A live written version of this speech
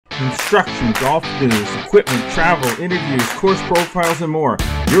instruction, golf news, equipment, travel, interviews, course profiles, and more.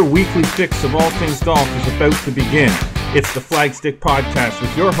 Your weekly fix of all things golf is about to begin. It's the Flagstick Podcast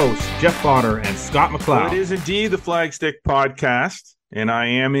with your hosts, Jeff Botter and Scott McLeod. Well, it is indeed the Flagstick Podcast, and I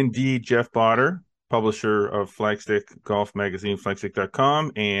am indeed Jeff Botter, publisher of Flagstick Golf Magazine,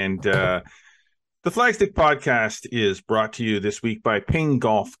 flagstick.com, and the Flagstick Podcast is brought to you this week by Ping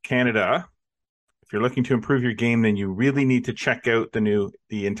Golf Canada. If you're looking to improve your game, then you really need to check out the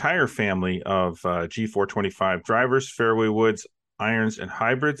entire family of G425 drivers, fairway woods, irons, and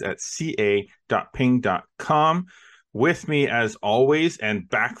hybrids at ca.ping.com. With me, as always, and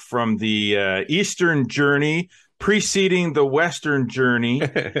back from the Eastern journey, preceding the Western journey.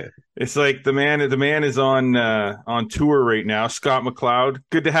 It's like the man is on tour right now. Scott McLeod,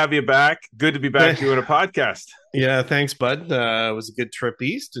 good to have you back. Good to be back doing a podcast. Yeah, thanks, bud. It was a good trip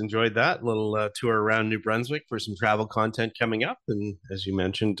east. Enjoyed that little tour around New Brunswick for some travel content coming up. And as you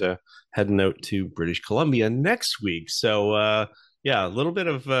mentioned, heading out to British Columbia next week. So, yeah, a little bit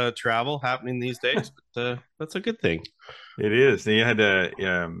of travel happening these days, but that's a good thing. It is. You had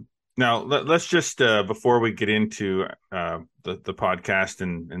to... Now, let's just, before we get into the podcast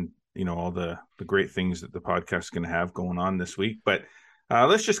and you know, all the great things that the podcast is going to have going on this week, but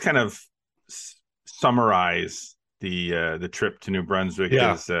let's just kind of summarize the trip to New Brunswick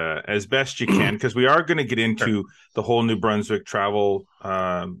as best you can, because we are going to get into the whole New Brunswick travel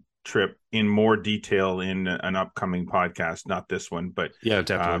trip in more detail in an upcoming podcast, not this one, but yeah,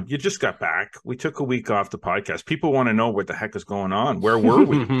 definitely. You just got back. We took a week off the podcast. People want to know what the heck is going on. Where were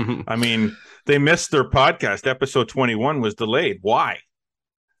we? I mean, they missed their podcast. Episode 21 was delayed. Why?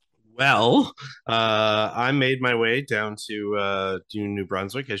 Well, I made my way down to New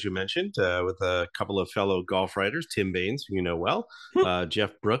Brunswick, as you mentioned, with a couple of fellow golf writers, Tim Baines, who you know well, Jeff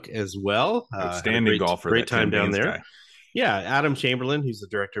Brook as well. Outstanding golfer. Great time down there. Guy. Yeah, Adam Chamberlain, who's the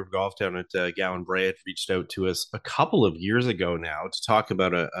director of golf down at Gowan Bray, had reached out to us a couple of years ago now to talk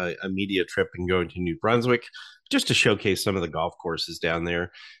about a media trip and going to New Brunswick, just to showcase some of the golf courses down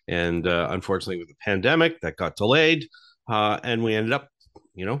there. And unfortunately, with the pandemic, that got delayed, and we ended up,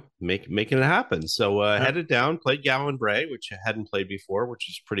 you know, making it happen. So headed down, played Gowan Bray, which I hadn't played before, which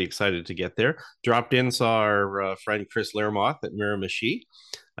was pretty excited to get there. Dropped in, saw our friend Chris Lermoth at Miramichi,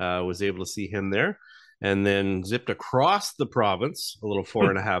 was able to see him there. And then zipped across the province, a little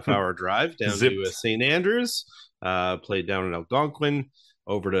 4.5 hour drive down to St. Andrews, played down in Algonquin,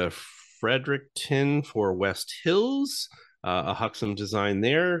 over to Fredericton for West Hills, a Huxham design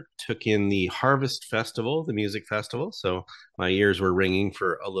there, took in the Harvest Festival, the music festival. So my ears were ringing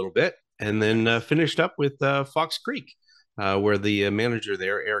for a little bit, and then finished up with Fox Creek, where the manager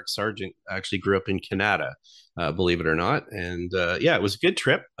there, Eric Sargent, actually grew up in Canada, believe it or not. And yeah, it was a good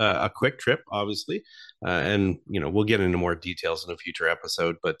trip, a quick trip, obviously. And, you know, we'll get into more details in a future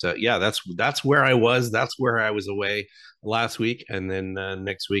episode. But yeah, that's where I was. That's where I was away last week. And then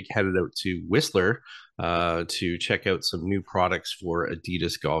next week, headed out to Whistler to check out some new products for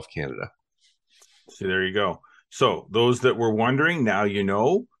Adidas Golf Canada. So there you go. So those that were wondering, now you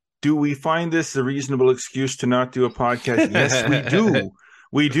know. Do we find this a reasonable excuse to not do a podcast? Yes, we do.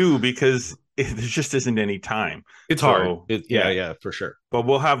 We do, because there just isn't any time. It's hard. Yeah, for sure. But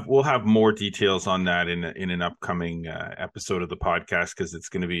we'll have more details on that in an upcoming episode of the podcast, because it's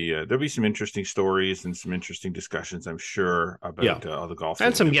going to be there'll be some interesting stories and some interesting discussions, I'm sure, about all the golf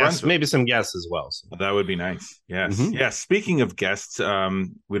and some guests, maybe some guests as well. So. That would be nice. Yes, yes. Speaking of guests,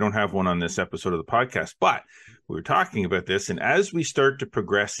 we don't have one on this episode of the podcast, but we were talking about this, and as we start to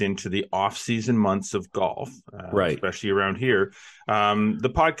progress into the off-season months of golf, especially around here,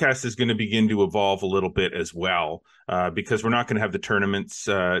 the podcast is going to begin to evolve a little bit as well, because we're not going to have the tournaments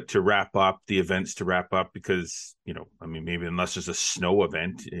to wrap up, the events to wrap up, because, you know, I mean, maybe unless there's a snow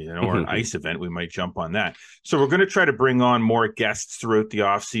event, you know, or an ice event, we might jump on that. So we're going to try to bring on more guests throughout the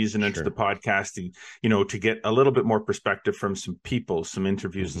off-season into the podcasting, you know, to get a little bit more perspective from some people, some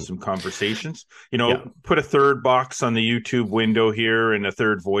interviews and some conversations, you know, put a third box on the YouTube window here and a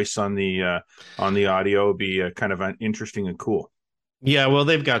third voice on the audio would be kind of interesting and cool. Yeah, well,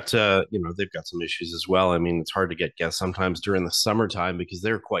 they've got some issues as well. I mean, it's hard to get guests sometimes during the summertime because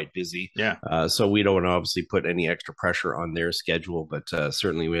they're quite busy. Yeah. So we don't want to obviously put any extra pressure on their schedule, but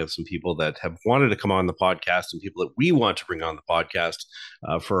certainly we have some people that have wanted to come on the podcast and people that we want to bring on the podcast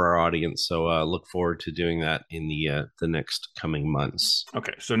for our audience. So look forward to doing that in the next coming months.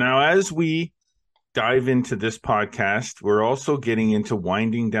 Okay. So now as we dive into this podcast, we're also getting into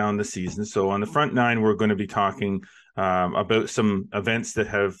winding down the season. So on the front nine, we're going to be talking about some events that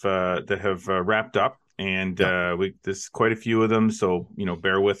have wrapped up, and there's quite a few of them. So, you know,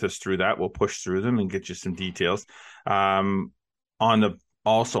 bear with us through that. We'll push through them and get you some details. On the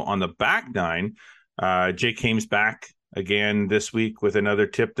Also on the back nine, Jake Haime's back again this week with another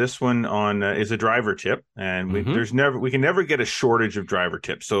tip. This one on is a driver tip, and we can never get a shortage of driver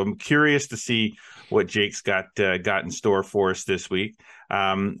tips. So I'm curious to see what Jake's got in store for us this week.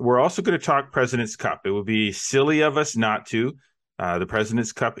 We're also going to talk President's Cup. It would be silly of us not to. The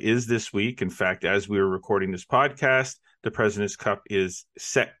President's Cup is this week. In fact, as we were recording this podcast, the President's Cup is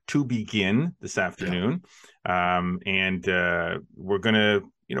set to begin this afternoon. And we're going to,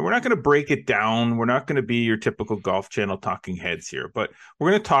 we're not going to break it down. We're not going to be your typical Golf Channel talking heads here, but we're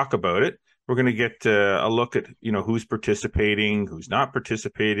going to talk about it. We're going to get a look at, who's participating, who's not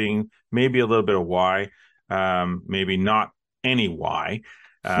participating, maybe a little bit of why, maybe not any why.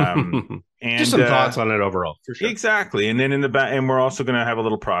 And just some thoughts on it overall, for sure. Exactly. And then in the back, and we're also going to have a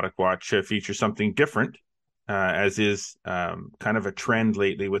little product watch feature something different, as is kind of a trend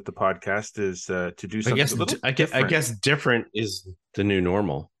lately with the podcast, is to do something I guess different is the new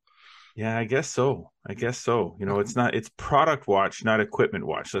normal. Yeah, I guess so. It's product watch, not equipment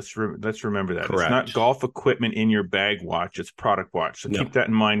watch. Let's remember that. Correct. It's not golf equipment in your bag watch. It's product watch. So keep that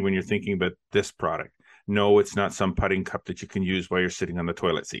in mind when you're thinking about this product. No, it's not some putting cup that you can use while you're sitting on the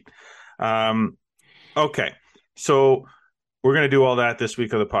toilet seat. Okay, so we're going to do all that this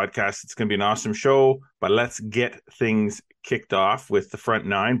week on the podcast. It's going to be an awesome show, but let's get things kicked off with the front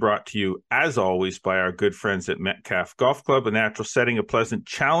nine, brought to you, as always, by our good friends at Metcalf Golf Club, a natural setting, a pleasant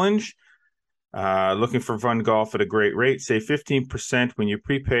challenge. Looking for fun golf at a great rate. Save 15% when you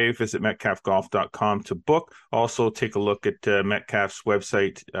prepay. Visit metcalfgolf.com to book. Also, take a look at Metcalf's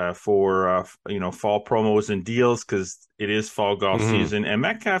website for fall promos and deals, because it is fall golf season, and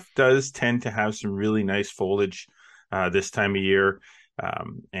Metcalf does tend to have some really nice foliage this time of year.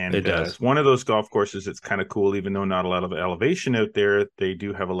 And it does. It's one of those golf courses that's kind of cool, even though not a lot of elevation out there. They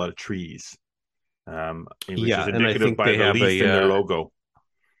do have a lot of trees, which is indicative by the leaf in their logo.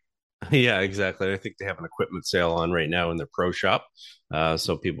 Yeah, exactly. I think they have an equipment sale on right now in their pro shop,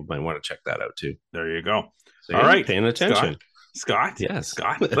 so people might want to check that out too. There you go. So all right, paying attention. Scott, yes,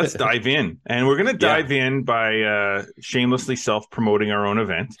 Scott. Let's dive in, and we're going to dive in by shamelessly self-promoting our own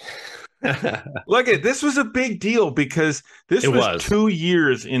event. Look, this was a big deal because this was 2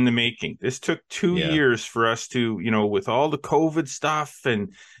 years in the making. This took 2 years for us to, with all the COVID stuff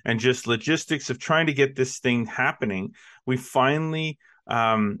and just logistics of trying to get this thing happening. We finally,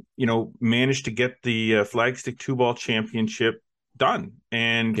 managed to get the Flagstick Two-Ball Championship done.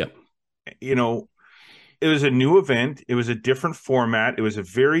 And, it was a new event. It was a different format. It was a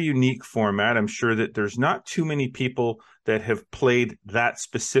very unique format. I'm sure that there's not too many people that have played that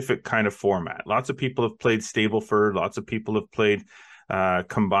specific kind of format. Lots of people have played Stableford. Lots of people have played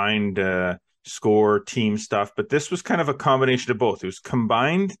combined score team stuff. But this was kind of a combination of both. It was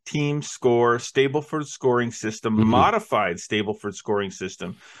combined team score, Stableford scoring system, modified Stableford scoring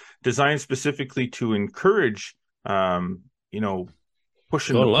system, designed specifically to encourage, pushing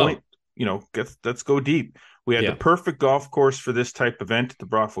the point. Let's go deep. We had the perfect golf course for this type of event at the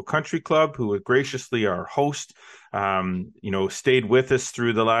Brockville Country Club, who was graciously our host, stayed with us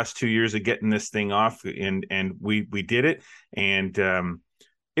through the last 2 years of getting this thing off, and we did it, and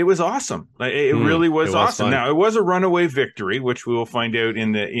it was awesome. It really was awesome. Fun. Now, it was a runaway victory, which we will find out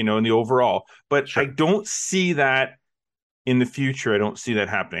in the overall, but sure. I don't see that in the future. I don't see that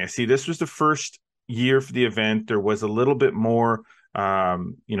happening. I see this was the first year for the event. There was a little bit more,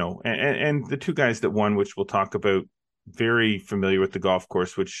 and the two guys that won, which we'll talk about, very familiar with the golf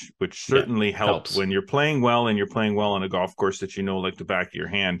course, which certainly helps when you're playing well, and you're playing well on a golf course that like the back of your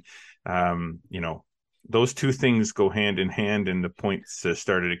hand. Those two things go hand in hand, and the points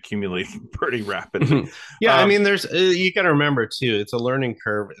started accumulating pretty rapidly. I mean, there's you got to remember too, it's a learning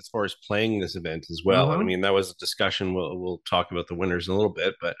curve as far as playing this event as well. I mean, that was a discussion. We'll talk about the winners in a little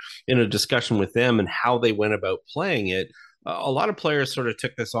bit, but in a discussion with them and how they went about playing it, a lot of players sort of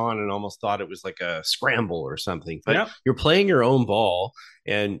took this on and almost thought it was like a scramble or something. But you're playing your own ball,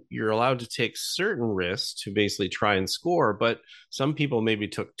 and you're allowed to take certain risks to basically try and score. But some people maybe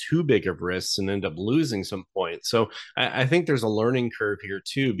took too big of risks and end up losing some points. So I think there's a learning curve here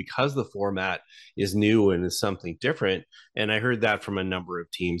too, because the format is new and is something different. And I heard that from a number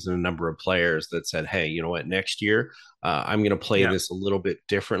of teams and a number of players that said, hey, you know what, next year, I'm going to play this a little bit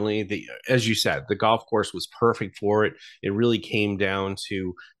differently. As you said, the golf course was perfect for it. It really came down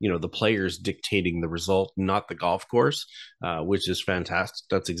to, the players dictating the result, not the golf course, which is fantastic.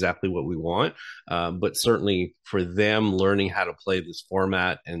 That's exactly what we want. But certainly for them, learning how to play this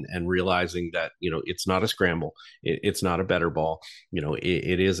format and realizing that, it's not a scramble, it's not a better ball,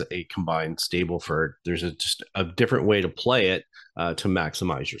 it is a combined stable for. There's just a different way to play it to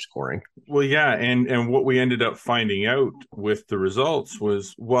maximize your scoring. Well, yeah, and what we ended up finding out with the results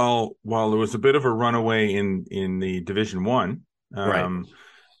was, while there was a bit of a runaway in the Division One, Right.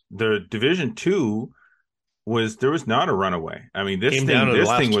 the Division Two there was not a runaway. I mean, this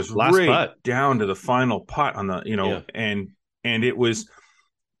thing was last right putt. down to the final putt on the, Yeah. and it was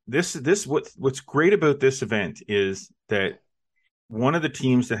what's great about this event is that one of the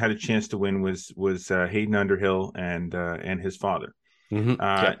teams that had a chance to win was Hayden Underhill and his father.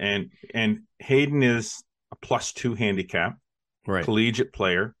 Yeah. And Hayden is a +2 handicap, Right. collegiate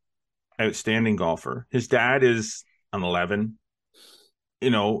player, outstanding golfer. His dad is an 11,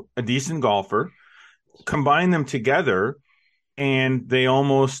 a decent golfer. Combine them together, and they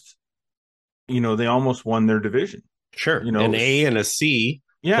almost won their division. Sure. An A and a C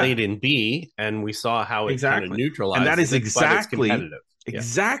played in B, and we saw how it kind of neutralized. And that is exactly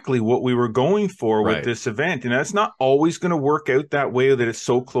what we were going for with this event. And that's not always going to work out that way, that it's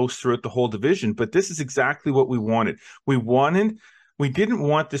so close throughout the whole division. But this is exactly what we wanted. We didn't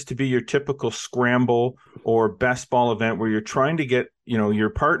want this to be your typical scramble or best ball event where you're trying to get,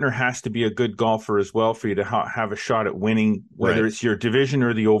 your partner has to be a good golfer as well for you to have a shot at winning, whether it's your division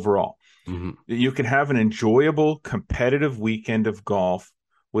or the overall. Mm-hmm. You can have an enjoyable, competitive weekend of golf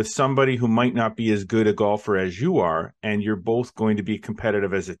with somebody who might not be as good a golfer as you are, and you're both going to be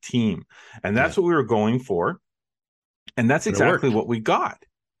competitive as a team. And that's what we were going for. And that's exactly what we got.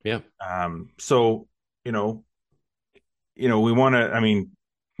 Yeah. So, we want to,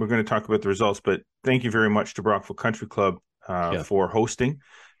 we're going to talk about the results, but thank you very much to Brockville Country Club for hosting.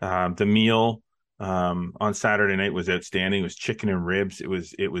 The meal on Saturday night was outstanding. It was chicken and ribs. It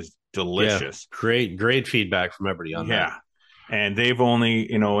was delicious. Yeah. Great feedback from everybody on that. And they've only,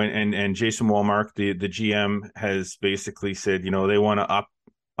 and Jason Walmark, the GM, has basically said, they want to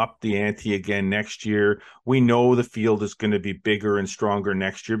up the ante again next year. We know the field is going to be bigger and stronger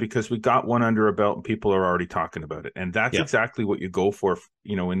next year because we got one under our belt and people are already talking about it. And that's exactly what you go for,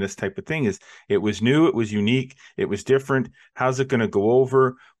 in this type of thing. Is it was new, it was unique, it was different. How's it going to go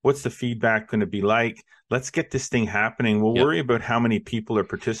over? What's the feedback going to be like? Let's get this thing happening. We'll worry about how many people are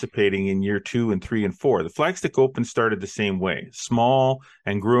participating in year 2 and 3 and 4. The Flagstick Open started the same way, small,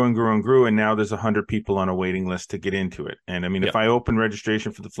 and grew and grew and grew. And now there's 100 people on a waiting list to get into it. And if I open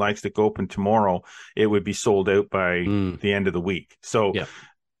registration for the Flagstick Open tomorrow, it would be sold out by the end of the week. So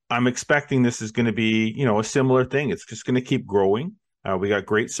I'm expecting this is going to be, a similar thing. It's just going to keep growing. We got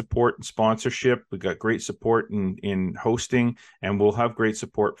great support and sponsorship. We got great support in hosting, and we'll have great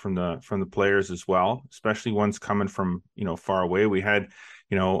support from the players as well, especially ones coming from, far away. We had,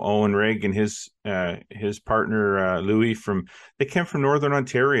 Owen Rigg and his partner, Louis, they came from Northern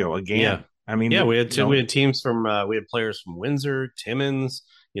Ontario again. Yeah. We had teams from, we had players from Windsor, Timmins,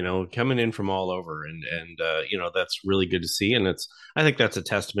 coming in from all over, and that's really good to see. And I think that's a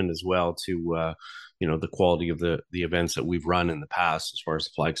testament as well to, the quality of the events that we've run in the past, as far as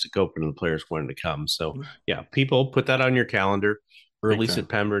the Flagstick Open and the players wanting to come. So people put that on your calendar. Early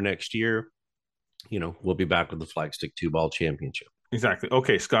September next year, we'll be back with the Flagstick Two-Ball Championship. Exactly.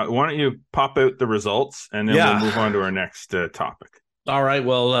 Okay, Scott, why don't you pop out the results and then we'll move on to our next topic. All right.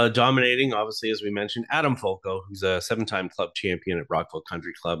 Well, dominating, obviously, as we mentioned, Adam Folco, who's a 7-time club champion at Brockville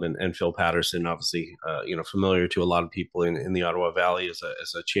Country Club, and Phil Patterson, obviously, familiar to a lot of people in the Ottawa Valley as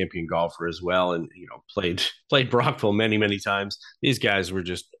a champion golfer as well, and played Brockville many, many times. These guys were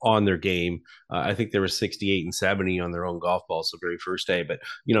just on their game. I think they were 68 and 70 on their own golf balls the very first day, but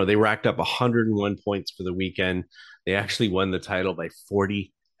they racked up 101 points for the weekend. They actually won the title by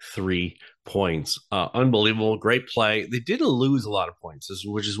 43 points. Unbelievable. Great play. They didn't lose a lot of points,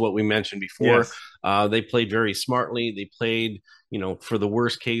 which is what we mentioned before. They played very smartly. They played, for the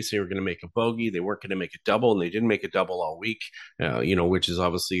worst case, they were going to make a bogey. They weren't going to make a double, and they didn't make a double all week, which is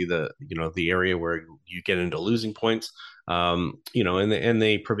obviously the area where you get into losing points. And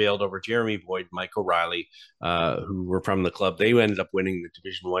they prevailed over Jeremy Boyd, Mike O'Reilly, who were from the club. They ended up winning the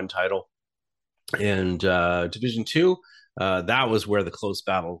Division 1 title. And Division 2, that was where the close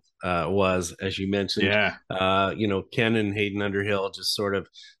battle was, as you mentioned. Ken and Hayden Underhill just sort of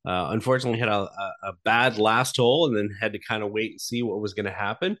unfortunately had a bad last hole, and then had to kind of wait and see what was going to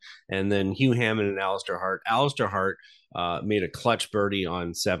happen. And then Hugh Hammond and Alistair Hart. Alistair Hart made a clutch birdie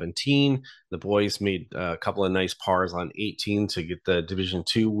on 17. The boys made a couple of nice pars on 18 to get the Division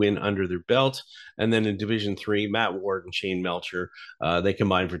 2 win under their belt. And then in Division 3, Matt Ward and Shane Melcher, they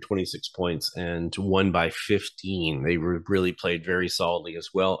combined for 26 points and won by 15. They really played very solidly as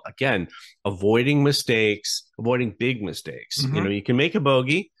well. Again, avoiding big mistakes. Mm-hmm. You know, you can make a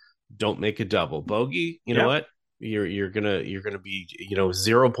bogey, don't make a double. Bogey, you know what? You're gonna be, you know,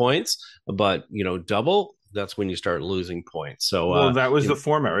 0 points, but, you know, double, that's when you start losing points. So that was the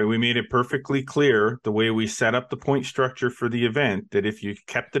format, right? We made it perfectly clear the way we set up the point structure for the event, that if you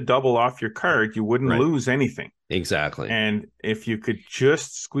kept the double off your card, you wouldn't lose anything. Exactly. And if you could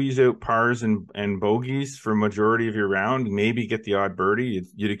just squeeze out pars and bogeys for majority of your round, maybe get the odd birdie,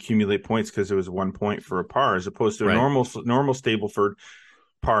 you'd accumulate points because it was 1 point for a par, as opposed to a normal Stableford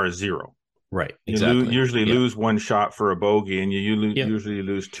par is 0. Right. Exactly. You usually lose one shot for a bogey, and you usually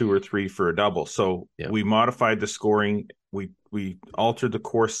lose 2 or 3 for a double. So we modified the scoring. We altered the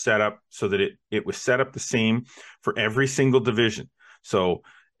course setup so that it was set up the same for every single division. So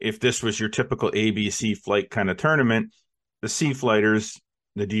if this was your typical ABC flight kind of tournament, the C flighters,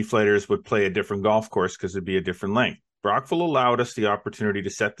 the D flighters would play a different golf course because it'd be a different length. Brockville allowed us the opportunity to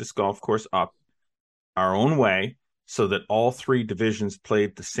set this golf course up our own way, so that all 3 divisions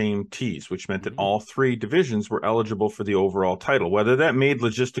played the same tees, which meant that all 3 divisions were eligible for the overall title. Whether that made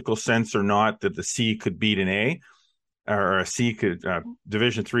logistical sense or not, that the C could beat an A, or a C could,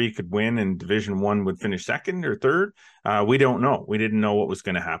 Division 3 could win and Division 1 would finish second or third, we don't know. We didn't know what was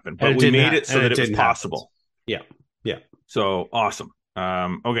going to happen, but we made it so that it was possible. Yeah. So awesome.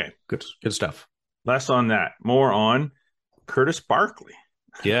 Okay. Good stuff. Less on that, more on Curtis Barkley.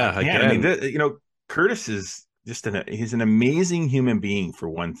 Yeah. Again, I mean, Curtis is he's an amazing human being, for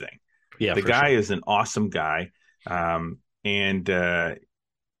one thing. Yeah, the guy is an awesome guy, and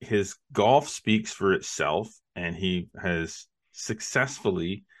his golf speaks for itself. And he has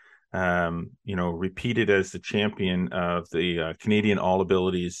successfully, repeated as the champion of the Canadian All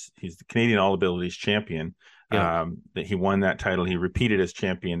Abilities. He's the Canadian All Abilities champion. That he won that title. He repeated as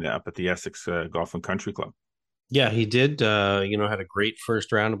champion up at the Essex Golf and Country Club. Yeah, he did. Had a great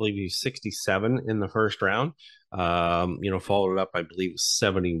first round. I believe he was 67 in the first round. Followed it up, I believe,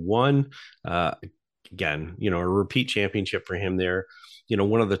 71. Again, a repeat championship for him there.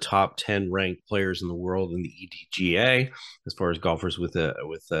 One of the top 10 ranked players in the world in the EDGA as far as golfers with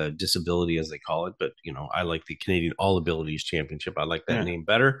a disability, as they call it. But, I like the Canadian All Abilities Championship. I like that name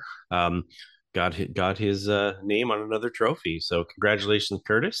better. Got his name on another trophy. So congratulations,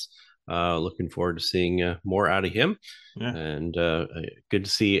 Curtis. Looking forward to seeing more out of him. And good to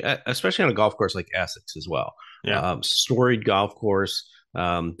see, especially on a golf course like Essex as well. Storied golf course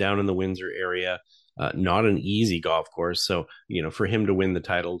down in the Windsor area. Not an easy golf course. So, for him to win the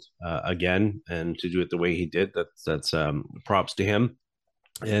title again and to do it the way he did, that's props to him.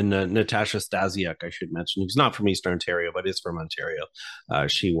 And Natasha Stasiuk, I should mention, who's not from Eastern Ontario, but is from Ontario.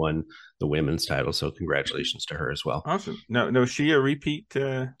 She won the women's title. So congratulations to her as well. Awesome. No, is she a repeat?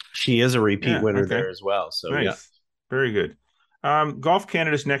 She is a repeat winner there as well. So nice. Very good. Golf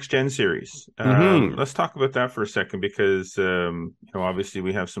Canada's Next Gen Series. Let's talk about that for a second, because obviously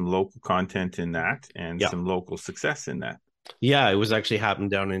we have some local content in that and some local success in that. Yeah, it was actually happening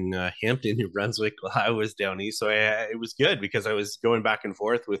down in Hampton, New Brunswick. I was down east, so it was good because I was going back and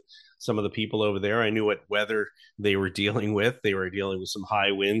forth with some of the people over there. I knew what weather they were dealing with. They were dealing with some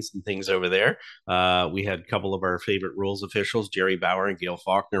high winds and things over there. We had a couple of our favorite rules officials, Jerry Bauer and Gail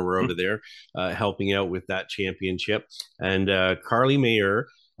Faulkner, were over there helping out with that championship. And Carly Mayer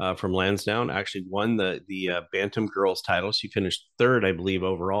from Lansdowne actually won the Bantam girls title. She finished third, I believe,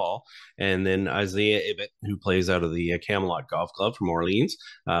 overall. And then Isaiah Ibbett, who plays out of the Camelot Golf Club from Orleans,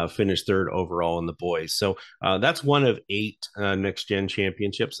 finished third overall in the boys. So that's one of 8 Next Gen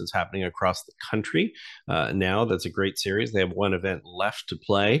Championships that's happening across the country now. That's a great series. They have one event left to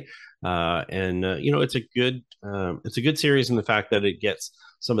play. It's a good series in the fact that it gets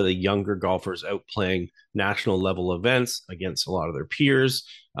some of the younger golfers out playing national level events against a lot of their peers.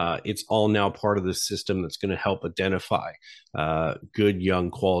 It's all now part of the system that's going to help identify good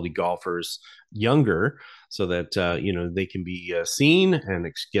young quality golfers younger, so that they can be seen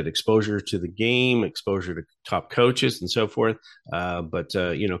and get exposure to the game, exposure to top coaches and so forth. But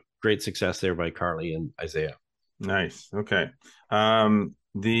great success there by Carly and Isaiah. Nice. Okay.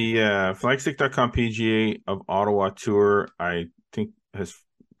 The Flagstick.com PGA of Ottawa Tour, I think, has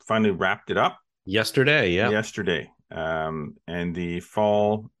finally wrapped it up yesterday. And the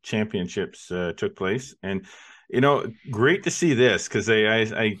fall championships took place, and great to see this, because I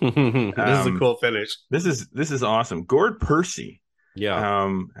this is a cool finish. This is awesome. Gord Percy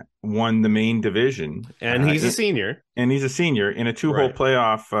won the main division. And he's a senior. And he's a senior in a 2-hole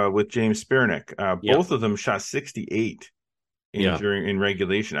playoff with James Spirnick. Both of them shot 68 in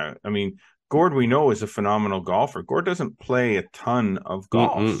regulation. I mean, Gord, we know, is a phenomenal golfer. Gord doesn't play a ton of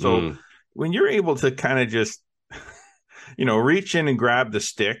golf. So when you're able to kind of just, reach in and grab the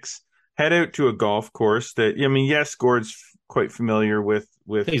sticks, head out to a golf course that, yes, Gord's quite familiar with.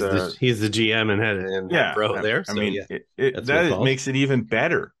 He's the GM and head pro there. So, that makes it even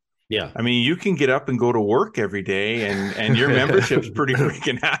better. Yeah. I mean, you can get up and go to work every day and your membership's pretty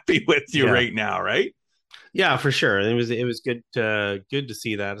freaking happy with you right now, right? Yeah, for sure. It was good to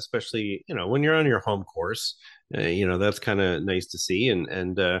see that, especially, when you're on your home course. That's kind of nice to see.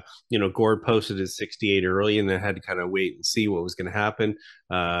 And Gord posted his 68 early and then had to kind of wait and see what was going to happen.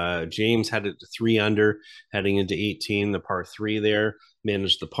 James had it to 3 under heading into 18, the par 3 there,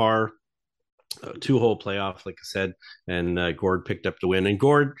 managed the par. 2-hole playoff, like I said, and Gord picked up the win. And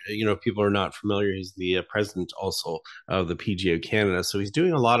Gord, people are not familiar, he's the president also of the PGA of Canada. So he's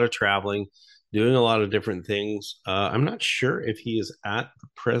doing a lot of traveling, doing a lot of different things. I'm not sure if he is at the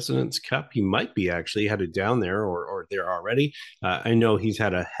President's Cup. He might be actually headed down there or there already. I know he's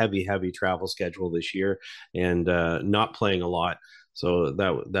had a heavy travel schedule this year and not playing a lot. So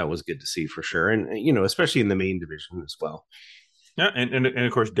that was good to see for sure. And, especially in the main division as well. Yeah, and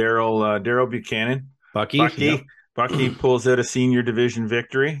of course, Daryl Buchanan. Bucky pulls out a senior division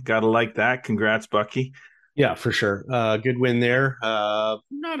victory. Got to like that. Congrats, Bucky. Yeah, for sure. Good win there.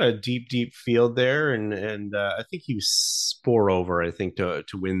 Not a deep field there, and I think he was 4 over. I think to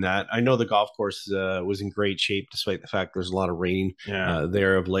win that. I know the golf course was in great shape, despite the fact there's a lot of rain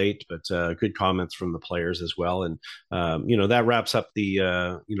there of late. But good comments from the players as well, and that wraps up the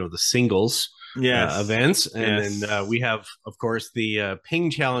the singles events, and then we have, of course, the Ping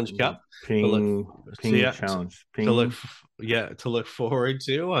Challenge Cup. Challenge. To look forward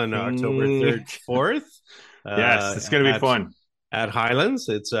to on October 3rd, 4th. Yes, it's going to be fun at Highlands.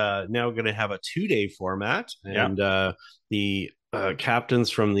 It's now going to have a 2-day format, and the captains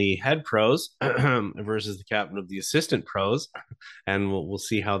from the head pros versus the captain of the assistant pros, and we'll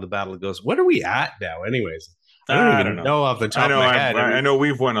see how the battle goes. What are we at now, anyways? I don't know off the top of my head. I know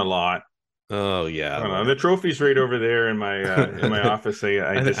we've won a lot. Oh yeah, the trophy's right over there in my office.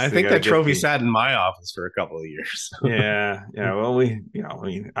 I think that trophy sat in my office for a couple of years. yeah. Well,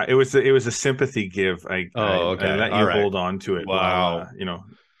 it was a sympathy give. I let you hold on to it. Wow. While,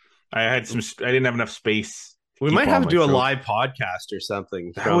 I didn't have enough space. We might have to do a live podcast or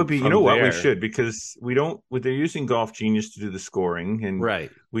something. That would be, what we should, because they're using Golf Genius to do the scoring, and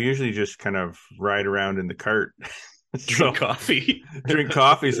we usually just kind of ride around in the cart. Drink coffee.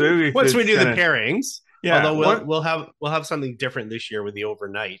 So once we do the pairings, although we'll have something different this year with the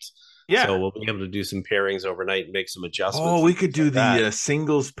overnight. Yeah, so we'll be able to do some pairings overnight and make some adjustments. Oh, we could do the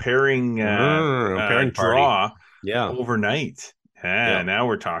singles pairing pairing draw. Overnight. Now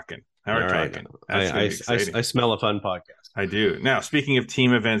we're talking. Talking. I smell a fun podcast. I do. Now, speaking of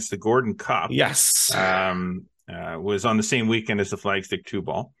team events, the Gordon Cup, yes, was on the same weekend as the Flagstick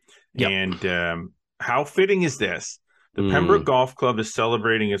Two-Ball, and how fitting is this? The Pembroke Golf Club is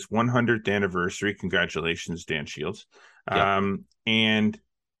celebrating its 100th anniversary. Congratulations, Dan Shields. And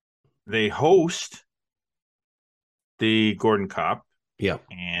they host the Gordon Cup.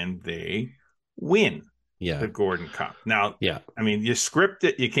 And they win the Gordon Cup. Now, I mean, you script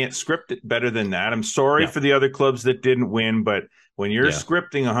it. You can't script it better than that. I'm sorry for the other clubs that didn't win, but when you're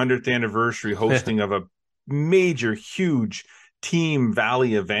scripting a 100th anniversary hosting of a major, huge Team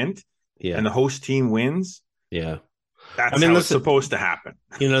Valley event, and the host team wins. That's how it's supposed to happen.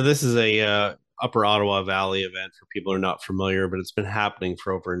 This is a Upper Ottawa Valley event for people who are not familiar, but it's been happening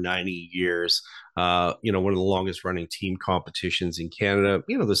for over 90 years. One of the longest running team competitions in Canada.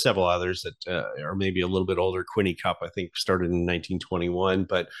 There's several others that are maybe a little bit older. Quinny Cup, I think, started in 1921,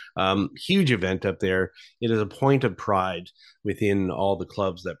 but huge event up there. It is a point of pride within all the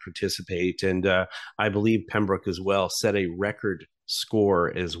clubs that participate. And I believe Pembroke as well set a record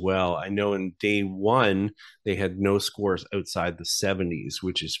score as well. I know in day one they had no scores outside the 70s,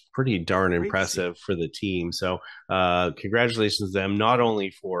 which is pretty darn impressive for the team. So congratulations to them, not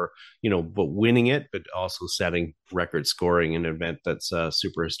only for but winning it, but also setting record scoring in an event that's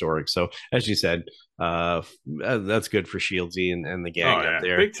super historic. So as you said, that's good for Shieldsy and the gang up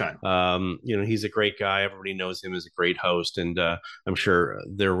there. Big time. He's a great guy. Everybody knows him as a great host, and I'm sure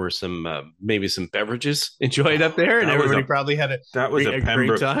there were some maybe some beverages enjoyed up there, and everybody probably had a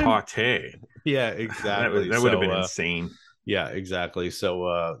Pembroke pate. Yeah, exactly. That would have been insane. Yeah, exactly.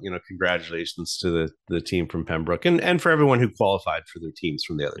 So, congratulations to the team from Pembroke and for everyone who qualified for their teams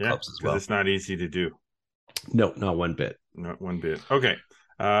from the other clubs as well. It's not easy to do. No, not one bit. Not one bit. Okay.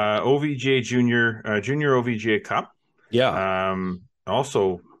 OVGA Junior OVGA Cup. Yeah.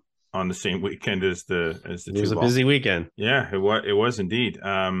 Also on the same weekend as the It was a busy weekend. Yeah, it was indeed.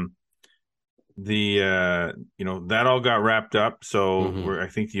 That all got wrapped up. So I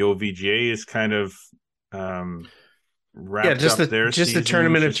think the OVGA is kind of wrapped up their just season. The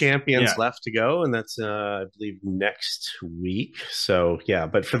Tournament of Champions left to go, and that's I believe next week. So yeah,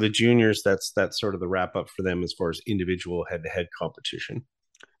 but for the juniors, that's sort of the wrap up for them as far as individual head-to-head competition.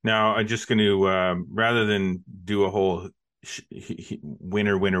 Now I'm just going to rather than do a whole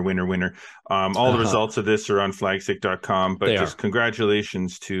winner. All the results of this are on flagstick.com, but just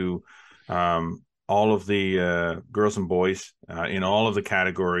congratulations to all of the girls and boys in all of the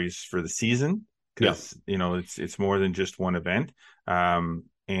categories for the season, because it's more than just one event. The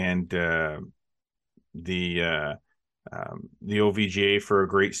OVGA for a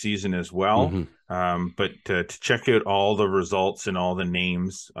great season as well. But to check out all the results and all the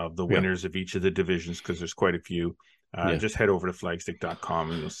names of the winners of each of the divisions, because there's quite a few, just head over to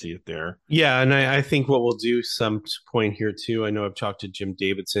flagstick.com and you'll see it there. Yeah, and I think what we'll do some point here too, I know I've talked to Jim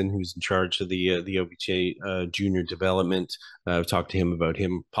Davidson, who's in charge of the OVGA junior development. I've talked to him about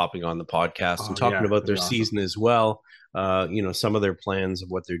him popping on the podcast and talking about their season as well. Some of their plans of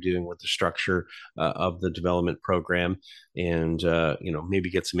what they're doing with the structure of the development program, and maybe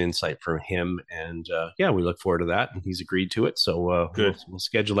get some insight from him. And we look forward to that, and he's agreed to it. So good. We'll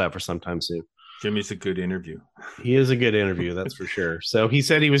schedule that for sometime soon. Jimmy's a good interview. He is a good interview, that's for sure. So he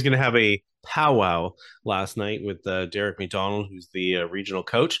said he was going to have a powwow last night with Derek McDonald, who's the regional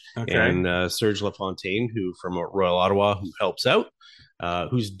coach, and Serge LaFontaine, who from Royal Ottawa, who helps out.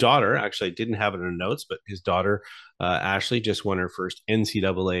 Whose daughter, actually, I didn't have it in the notes, but his daughter, Ashley, just won her first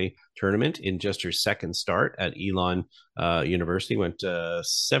NCAA tournament in just her second start at Elon University. Went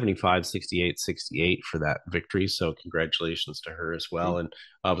 75-68-68 for that victory. So congratulations to her as well. And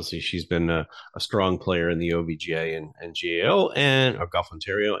obviously, she's been a strong player in the OVGA and GAO and Golf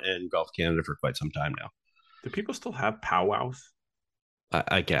Ontario and Golf Canada for quite some time now. Do people still have powwows?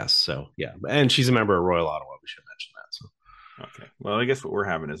 I guess so, yeah. And she's a member of Royal Ottawa. We should mention that. So. Okay. Well, I guess what we're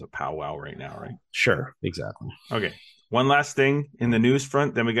having is a powwow right now, right? Sure. Exactly. Okay. One last thing in the news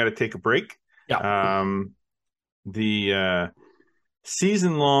front, then we got to take a break. Yeah. The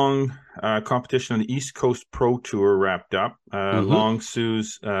season-long competition on the East Coast Pro Tour wrapped up. Long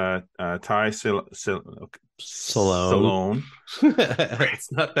Sue's Ty Salone. It's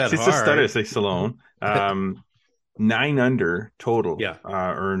not that hard. It's a stutter to say Salone. 9 under total. Yeah.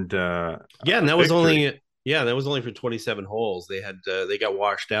 Earned. And that was only. Yeah, that was only for 27 holes. They got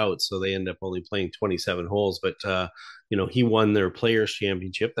washed out, so they ended up only playing 27 holes. But he won their Players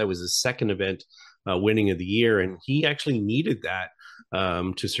Championship. That was his second event winning of the year, and he actually needed that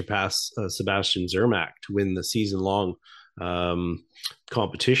to surpass Sebastian Zermatt to win the season-long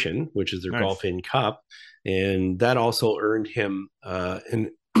competition, which is their Golf In Cup, and that also earned him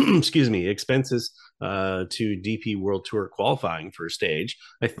expenses to DP World Tour qualifying for a stage.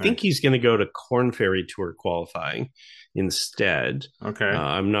 I think he's going to go to Korn Ferry Tour qualifying instead. Okay.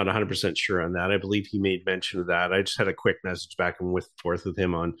 I'm not 100% sure on that. I believe he made mention of that. I just had a quick message back and forth with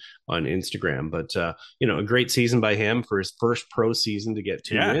him on Instagram. But, a great season by him for his first pro season to get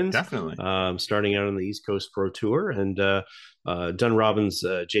 2 wins. Definitely. Starting out on the East Coast Pro Tour. And Dunrobin's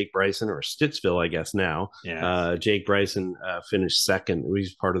Jake Bryson, or Stittsville, I guess now. Yeah. Jake Bryson finished second.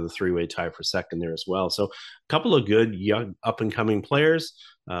 He's part of the 3-way tie for second there as well. So a couple of good young up-and-coming players.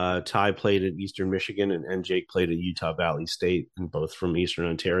 Ty played at Eastern Michigan, and Jake played at Utah Valley State, and both from Eastern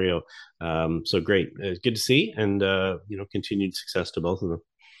Ontario. So great. Good to see, and continued success to both of them.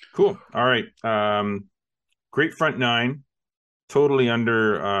 Cool. All right. Great front 9. Totally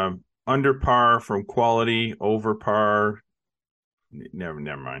under par from quality, over par. Never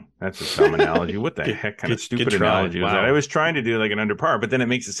mind. That's a dumb analogy. What the heck kind of stupid analogy was that? I was trying to do like an under par, but then it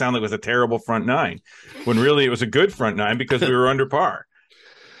makes it sound like it was a terrible front 9, when really it was a good front 9 because we were under par.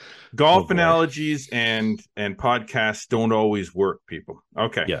 Golf analogies and podcasts don't always work, people.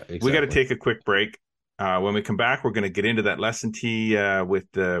 Okay. Yeah, exactly. We got to take a quick break. When we come back, we're going to get into that lesson tee with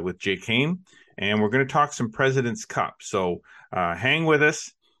Jake Haime, and we're going to talk some President's Cup. So hang with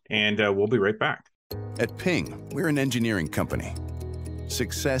us, and we'll be right back. At Ping, we're an engineering company.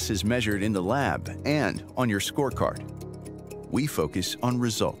 Success is measured in the lab and on your scorecard. We focus on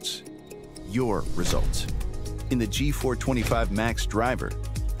results. Your results. In the G425 Max driver,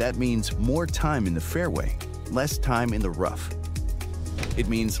 that means more time in the fairway, less time in the rough. It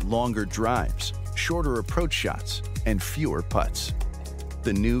means longer drives, shorter approach shots, and fewer putts.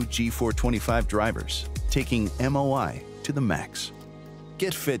 The new G425 drivers, taking MOI to the max.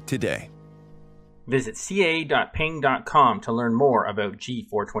 Get fit today. Visit ca.ping.com to learn more about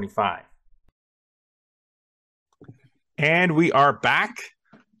G425. And we are back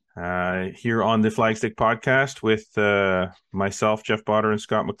here on the Flagstick podcast with myself, Jeff Botter, and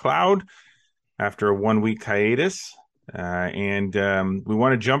Scott McLeod after a 1-week hiatus. And we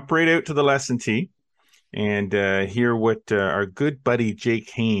want to jump right out to the lesson tee and hear what our good buddy Jake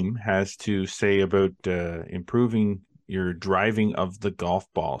Haime has to say about improving your driving of the golf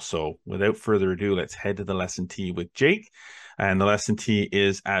ball. So without further ado, let's head to the lesson tee with Jake. And the lesson tee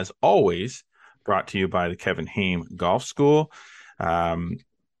is, as always, brought to you by the Kevin Haime Golf School.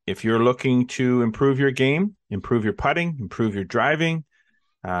 If you're looking to improve your game, improve your putting, improve your driving,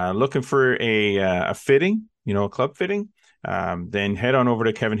 looking for a fitting, a club fitting, then head on over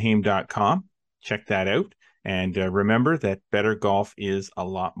to kevinhaime.com. Check that out. And remember that better golf is a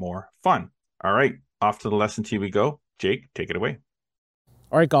lot more fun. All right, off to the lesson tee we go. Jake, take it away.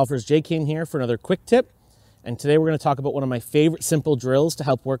 All right, golfers, Jake Haime here for another quick tip. And today we're going to talk about one of my favorite simple drills to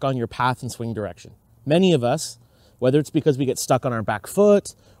help work on your path and swing direction. Many of us, whether it's because we get stuck on our back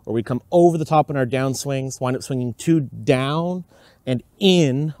foot or we come over the top in our downswings, wind up swinging too down and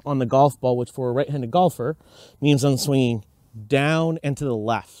in on the golf ball, which for a right-handed golfer means I'm swinging down and to the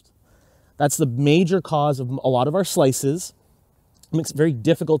left. That's the major cause of a lot of our slices. It makes it very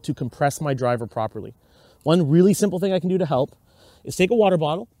difficult to compress my driver properly. One really simple thing I can do to help is take a water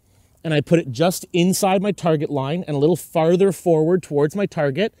bottle and I put it just inside my target line and a little farther forward towards my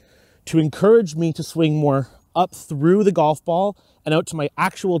target to encourage me to swing more up through the golf ball and out to my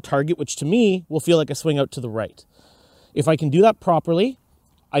actual target, which to me will feel like a swing out to the right. If I can do that properly,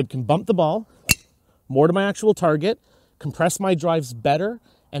 I can bump the ball more to my actual target, compress my drives better,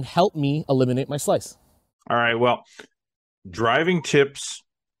 and help me eliminate my slice. All right, well, driving tips,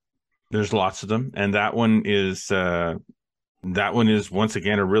 there's lots of them, and that one is once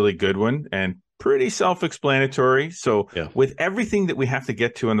again a really good one and pretty self-explanatory. So with everything that we have to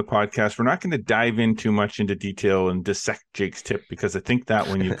get to on the podcast, we're not going to dive in too much into detail and dissect Jake's tip, because I think that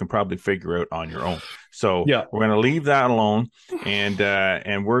one you can probably figure out on your own. So we're going to leave that alone,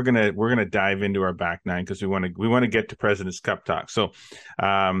 and we're gonna dive into our back nine, because we want to get to President's Cup talk. So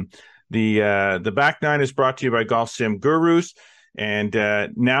the back nine is brought to you by Golf Sim Gurus. And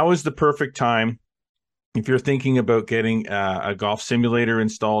now is the perfect time if you're thinking about getting a golf simulator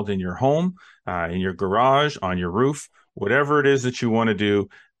installed in your home, in your garage, on your roof, whatever it is that you want to do.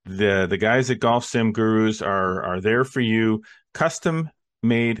 The guys at Golf Sim Gurus are there for you. Custom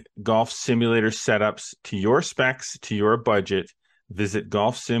made golf simulator setups to your specs, to your budget. Visit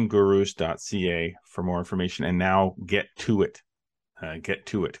golfsimgurus.ca for more information. And now get to it.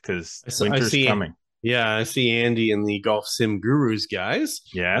 Because winter's coming. Yeah, I see Andy and the Golf Sim Gurus guys.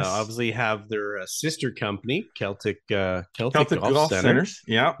 Yes, obviously have their sister company, Celtic Golf Centers.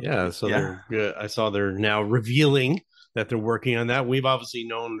 Yeah. So I saw they're now revealing that they're working on that. We've obviously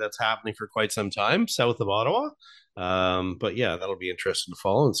known that's happening for quite some time, south of Ottawa. But yeah, that'll be interesting to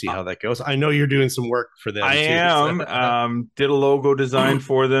follow and see how that goes. I know you're doing some work for them. I am. Did a logo design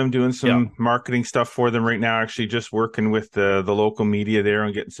for them, doing some marketing stuff for them right now. Actually, just working with the local media there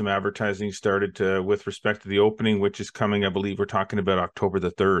and getting some advertising started with respect to the opening, which is coming. I believe we're talking about October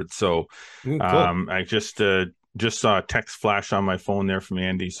the 3rd. So, cool. I just saw a text flash on my phone there from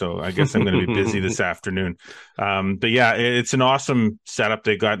Andy, so I guess I'm going to be busy this afternoon. But yeah, it's an awesome setup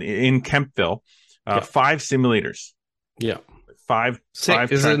they got in Kempville. 5 simulators. Yeah. 5.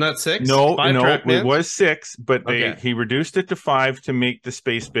 Is it not 6? No, it was 6, but he reduced it to 5 to make the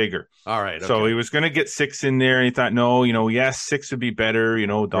space bigger. All right. Okay. So he was going to get 6 in there, and he thought, no, yes, 6 would be better,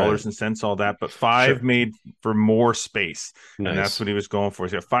 dollars and cents, all that, but 5 made for more space. Nice. And that's what he was going for.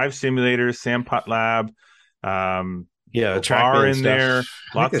 So 5 simulators, Sam Putt Lab, a bar in there,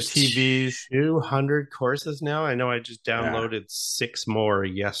 lots of TVs. 200 courses now. I know I just downloaded 6 more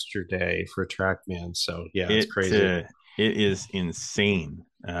yesterday for TrackMan. So it's crazy. It is insane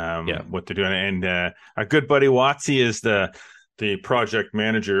what they're doing. And our good buddy Watsy is the project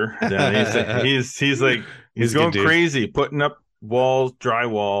manager. He's going crazy, putting up walls,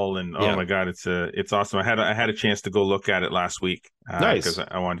 drywall, and oh my god, it's awesome. I had a chance to go look at it last week because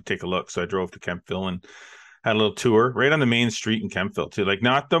I wanted to take a look. So I drove to Kempville and had a little tour right on the main street in Kempville too, like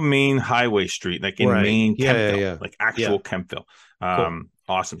not the main highway street, like in main Kempville, like actual Kempville. Cool.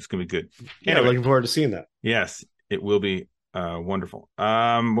 Awesome. It's gonna be good. Anyway, looking forward to seeing that. Yes, it will be wonderful.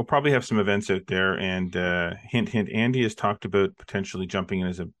 We'll probably have some events out there, and hint, Andy has talked about potentially jumping in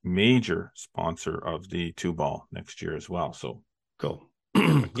as a major sponsor of the Two-Ball next year as well. So cool.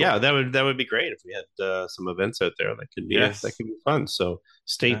 Yeah, that would be great if we had some events out there that could be fun. So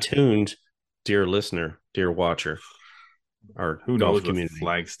stay tuned, dear listener, dear watcher. our Who golf knows community.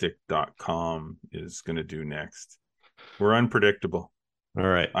 what flagstick.com is going to do next. We're unpredictable. All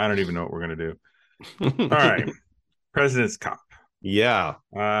right. I don't even know what we're going to do. All right. President's Cup. Yeah.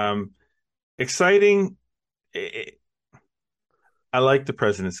 Exciting. I like the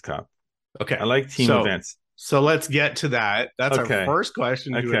President's Cup. Okay. I like team events. So let's get to that. That's Okay. our first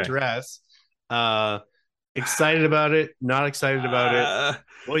question to Okay. address. Excited about it? Not excited about it?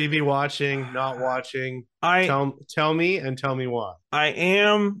 Will you be watching? Not watching? Tell me and tell me why. I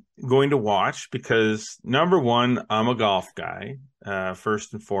am going to watch because, number one, I'm a golf guy.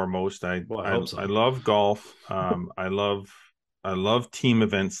 First and foremost, I love golf. I love team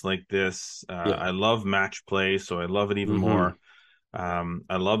events like this. I love match play, so I love it even more.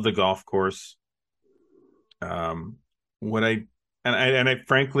 I love the golf course.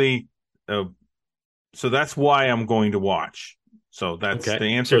 Frankly, so that's why I'm going to watch. So that's the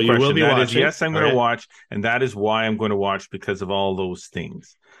answer to the question. That is, yes, I'm going to watch, and that is why I'm going to watch, because of all those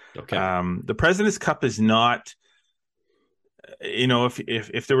things. Okay. The President's Cup is not,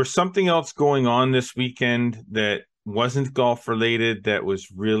 if there was something else going on this weekend that wasn't golf related that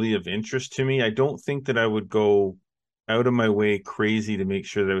was really of interest to me, I don't think that I would go out of my way crazy to make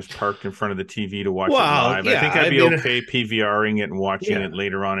sure that I was parked in front of the TV to watch it live. I think I'd be okay PVRing it and watching it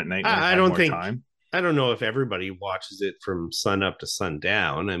later on at night when I don't think time. I don't know if everybody watches it from sun up to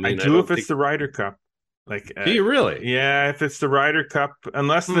sundown. I mean, I do if it's the Ryder Cup. Like, do you really? Yeah, if it's the Ryder Cup,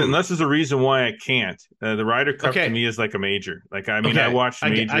 unless there's a reason why I can't. The Ryder Cup to me is like a major. Like, I mean, I watched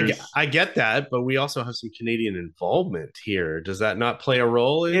majors. I get that, but we also have some Canadian involvement here. Does that not play a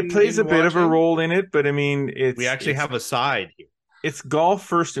role? It plays a bit of a role in it, but I mean, we actually have a side here. It's golf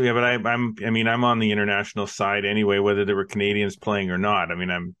first, yeah, but I'm on the international side anyway, whether there were Canadians playing or not. I mean,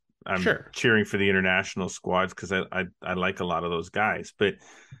 I'm cheering for the international squads because I like a lot of those guys. But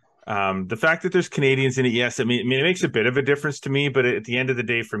the fact that there's Canadians in it, yes, I mean it makes a bit of a difference to me. But at the end of the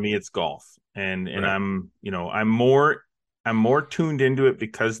day, for me, it's golf, and I'm more tuned into it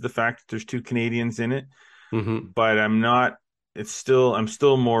because of the fact that there's two Canadians in it. But I'm not. I'm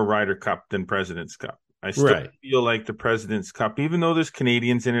still more Ryder Cup than President's Cup. I still feel like the President's Cup, even though there's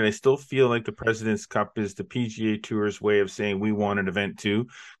Canadians in it, I still feel like the President's Cup is the PGA Tour's way of saying we want an event too,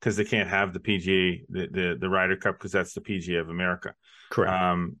 because they can't have the PGA, the Ryder Cup, because that's the PGA of America.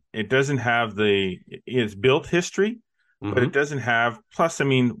 Correct. It doesn't have it's built history, but it doesn't have. Plus, I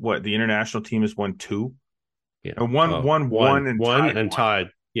mean, what the international team has won two, one and tied.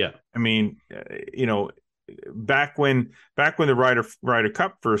 Yeah, I mean, back when the Ryder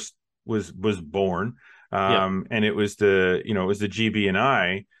Cup first was born, and it was the GB and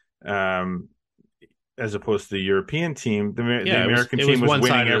I, as opposed to the European team. The American team was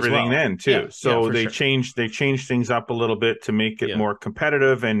winning everything then too. So they changed things up a little bit to make it more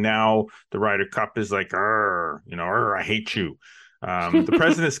competitive. And now the Ryder Cup is like, I hate you. The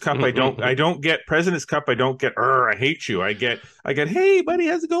President's Cup, I don't get President's Cup. I don't get, I hate you. I get, hey buddy,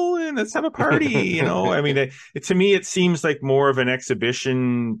 how's it going? Let's have a party. I mean, to me, it seems like more of an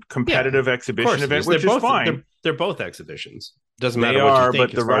competitive exhibition event, which is fine. They're both exhibitions. Doesn't matter what you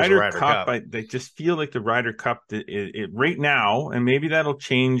think. But the Ryder Cup, they just feel like the Ryder Cup it right now, and maybe that'll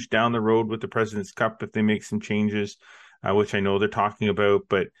change down the road with the President's Cup if they make some changes, which I know they're talking about.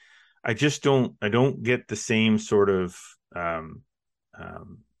 But I just don't get the same sort of.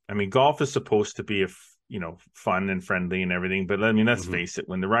 I mean, golf is supposed to be fun and friendly and everything, but I mean, let's face it,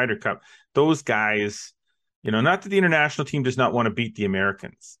 when the Ryder Cup, those guys, not that the international team does not want to beat the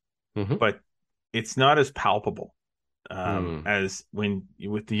Americans, but it's not as palpable as when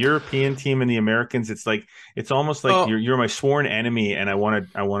with the European team and the Americans. It's almost like you're my sworn enemy, and I want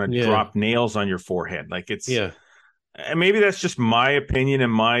to drop nails on your forehead. Like and maybe that's just my opinion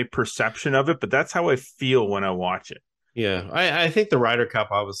and my perception of it, but that's how I feel when I watch it. Yeah, I think the Ryder Cup,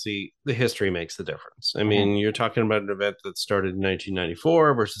 obviously, the history makes the difference. I mean, you're talking about an event that started in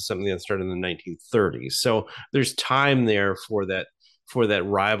 1994 versus something that started in the 1930s. So there's time there for that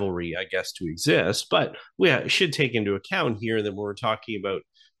rivalry, I guess, to exist. But we should take into account here that when we're talking about,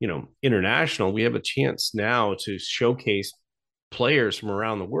 international, we have a chance now to showcase players from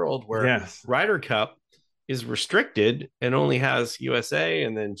around the world where Ryder Cup is restricted and only has USA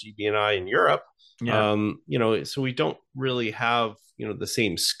and then GB&I in Europe. So we don't really have, the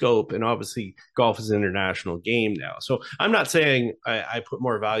same scope, and obviously golf is an international game now. So I'm not saying I put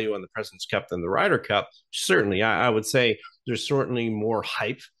more value on the President's Cup than the Ryder Cup. Certainly, I would say there's certainly more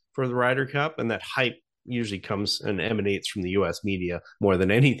hype for the Ryder Cup, and that hype usually comes and emanates from the US media more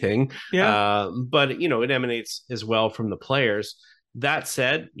than anything. But it emanates as well from the players. That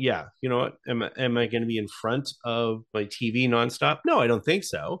said, you know what? Am I going to be in front of my TV nonstop? No, I don't think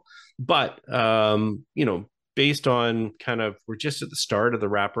so. But, based on we're just at the start of the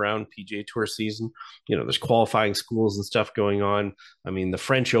wraparound PGA Tour season. There's qualifying schools and stuff going on. I mean, the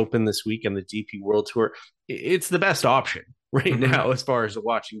French Open this week and the DP World Tour, it's the best option right now as far as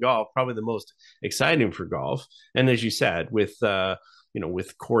watching golf, probably the most exciting for golf. And as you said, with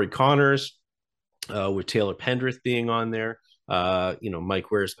Corey Connors, with Taylor Pendrith being on there,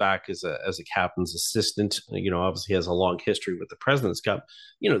 Mike Ware's back as a captain's assistant. Obviously has a long history with the President's Cup.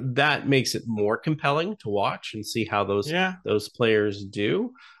 That makes it more compelling to watch and see how those players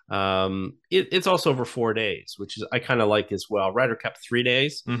do. It's also over 4 days, which is I kind of like as well. Ryder Cup 3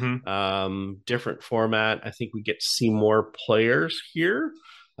 days, different format. I think we get to see more players here.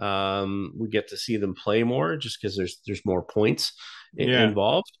 We get to see them play more just because there's more points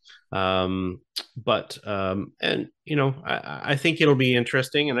involved. I think it'll be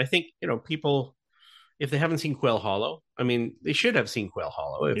interesting. And I think, people, if they haven't seen Quail Hollow, I mean, they should have seen Quail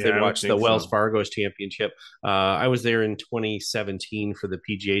Hollow if they watched the Wells Fargo's Championship. I was there in 2017 for the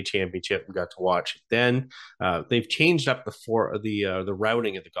PGA Championship and got to watch it then. They've changed up the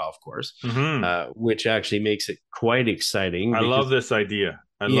routing of the golf course, which actually makes it quite exciting. I love this idea.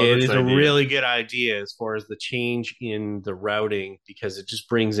 It is a really good idea as far as the change in the routing, because it just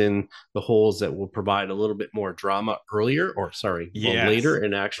brings in the holes that will provide a little bit more drama later.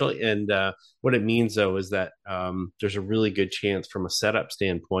 And actually, what it means though is that there's a really good chance from a setup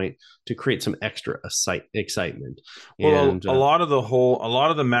standpoint to create some extra excitement. Well, a lot of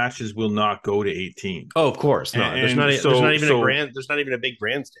the matches will not go to 18. Oh, of course not. There's not even a big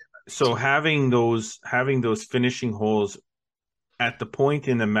grandstand. So having those finishing holes at the point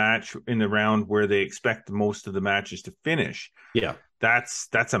in the match, in the round where they expect most of the matches to finish. Yeah. That's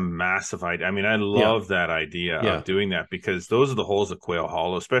a massive idea. I mean, I love that idea of doing that, because those are the holes at Quail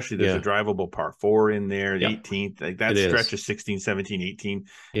Hollow, especially there's a drivable par 4 in there, the 18th, like that stretch of 16, 17, 18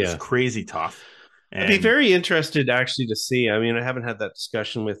 is crazy tough. And I'd be very interested actually to see. I mean, I haven't had that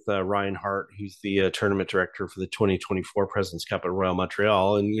discussion with Ryan Hart, who's the tournament director for the 2024 President's Cup at Royal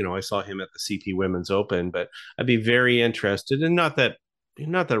Montreal. And, I saw him at the CP Women's Open, but I'd be very interested. And not that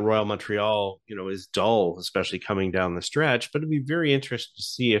Royal Montreal, is dull, especially coming down the stretch, but I'd be very interested to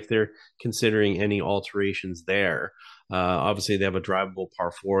see if they're considering any alterations there. Obviously, they have a drivable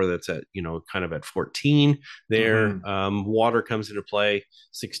par 4 that's at, kind of at 14 there. Water comes into play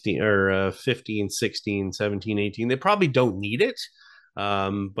 16 or 15, 16, 17, 18. They probably don't need it.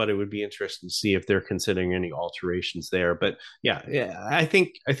 But it would be interesting to see if they're considering any alterations there. But I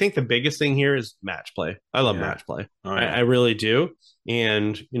think the biggest thing here is match play. I love match play. I really do.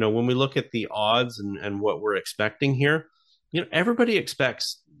 And, when we look at the odds and what we're expecting here, everybody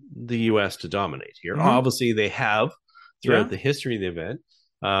expects the U.S. to dominate here. Obviously, they have throughout the history of the event.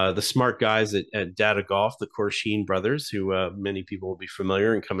 The smart guys at Data Golf, the Corsheen brothers, who many people will be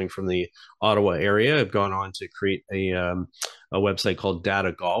familiar and coming from the Ottawa area, have gone on to create a website called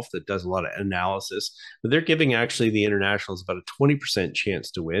Data Golf that does a lot of analysis. But they're giving actually the internationals about a 20% chance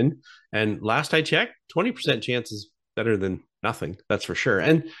to win. And last I checked, 20% chance is better than nothing. That's for sure.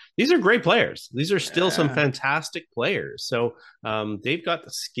 And these are great players. These are still some fantastic players. So they've got the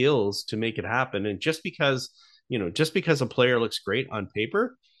skills to make it happen. And just because a player looks great on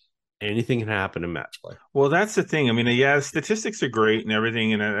paper, anything can happen in match play. Well, that's the thing. I mean, statistics are great and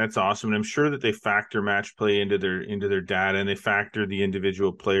everything, and that's awesome. And I'm sure that they factor match play into their data, and they factor the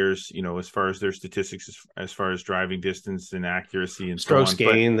individual players, as far as their statistics, as far as driving distance and accuracy and strokes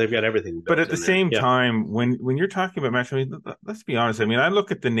gain. They've got everything. But at the same time, when you're talking about match, I mean, let's be honest. I mean, I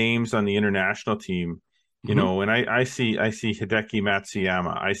look at the names on the international team. And I see Hideki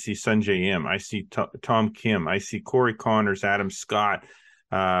Matsuyama, I see Sungjae Im, I see Tom Kim, I see Corey Connors, Adam Scott,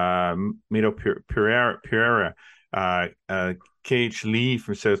 Mito Pereira, KH Lee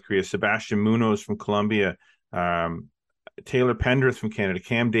from South Korea, Sebastian Munoz from Colombia, Taylor Pendrith from Canada,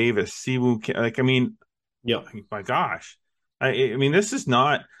 Cam Davis, Siwoo. My gosh, I mean, this is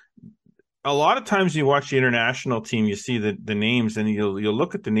not. A lot of times you watch the international team, you see the names, and you'll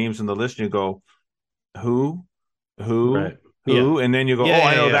look at the names on the list, and you go, who, and then you go,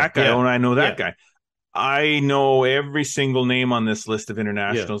 I know that guy. I know that guy. I know every single name on this list of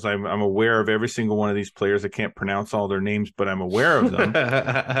internationals. I'm aware of every single one of these players. I can't pronounce all their names, but I'm aware of them.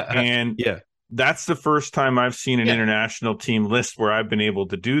 And that's the first time I've seen an international team list where I've been able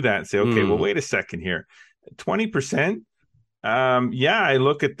to do that and say, okay, well, wait a second here, 20%. I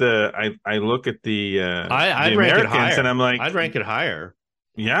look at the Americans, and I'm like, I'd rank it higher.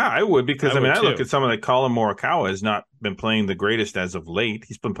 Yeah, I would, because I look at someone like Colin Morikawa has not been playing the greatest as of late.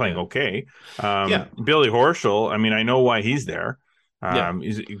 He's been playing okay. Billy Horschel, I mean, I know why he's there.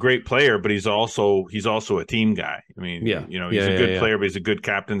 He's a great player, but he's also a team guy. I mean, he's a good player, but he's a good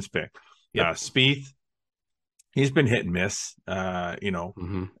captain's pick. Spieth, He's been hit and miss, and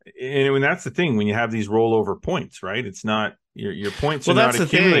that's the thing when you have these rollover points, right? It's not your points are not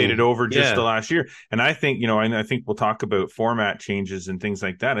accumulated over just the last year. And I think, I think we'll talk about format changes and things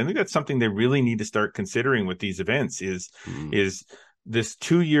like that. I think that's something they really need to start considering with these events is this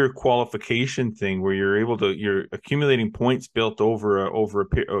 2-year qualification thing where you're accumulating points built over a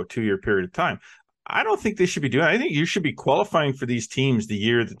 2-year period of time. I don't think they should be doing it. I think you should be qualifying for these teams the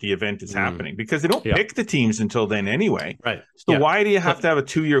year that the event is happening, because they don't pick the teams until then anyway. Right. So why do you have to have a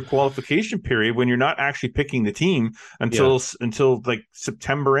 2-year qualification period when you're not actually picking the team until like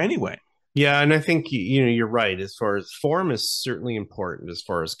September anyway? Yeah, and I think you're right. As far as form is certainly important as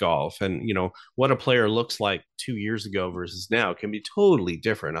far as golf, and what a player looks like 2 years ago versus now can be totally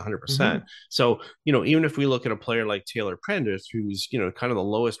different, 100%. So even if we look at a player like Taylor Prentice, who's kind of the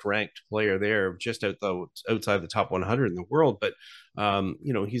lowest ranked player there, just outside the top 100 in the world, but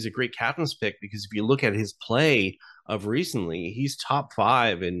he's a great captain's pick because if you look at his play of recently, he's top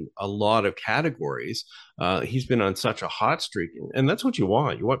 5 in a lot of categories. He's been on such a hot streak, and that's what you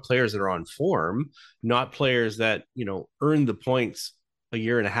want. You want players that are on form, not players that earned the points a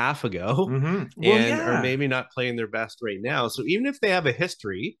year and a half ago are maybe not playing their best right now. So even if they have a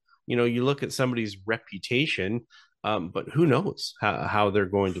history, you look at somebody's reputation. But who knows how they're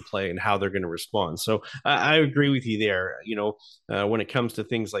going to play and how they're going to respond. So I agree with you there. When it comes to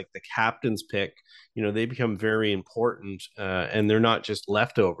things like the captain's pick, they become very important, and they're not just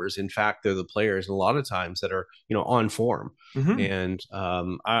leftovers. In fact, they're the players a lot of times that are, on form. And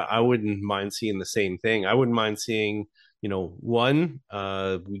I wouldn't mind seeing the same thing. I wouldn't mind seeing, we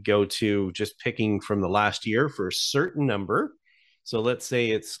go to just picking from the last year for a certain number. So let's say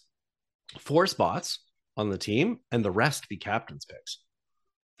it's 4 spots on the team and the rest be captain's picks.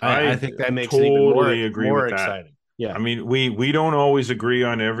 I think that makes it even more exciting. Yeah. I mean, we don't always agree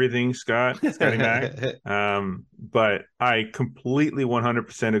on everything, Scotty Mac. But I completely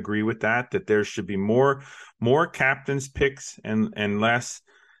 100% agree with that there should be more captain's picks and less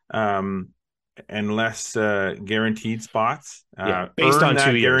guaranteed spots. Based on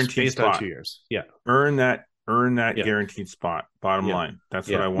 2 years. Based on 2 years. Yeah. Earn that guaranteed spot. Bottom line. That's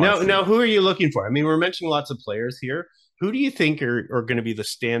what I want. Now, who are you looking for? I mean, we're mentioning lots of players here. Who do you think are going to be the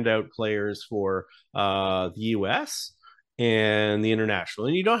standout players for the U.S. and the international?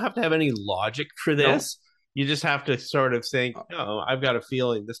 And you don't have to have any logic for this. No. You just have to sort of think, I've got a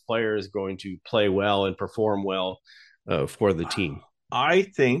feeling this player is going to play well and perform well for the team. I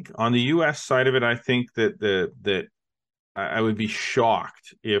think on the U.S. side of it, I think that I would be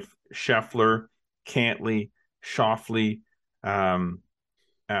shocked if Scheffler, Cantley, Schauffele,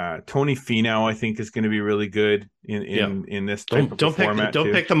 Tony Finau, I think, is going to be really good in this type of format.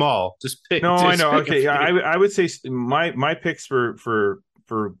 Don't pick them all. Just pick. No, I know. Okay, I would say my picks for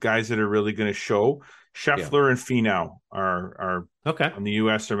guys that are really going to show Scheffler and Finau are okay. On the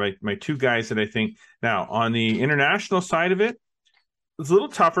U.S. are my 2 guys that I think. Now on the international side of it, it's a little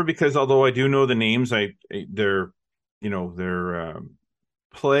tougher because although I do know the names, their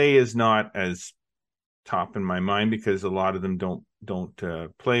play is not as top in my mind because a lot of them don't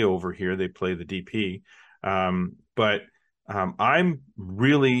play over here. They play the DP. But I'm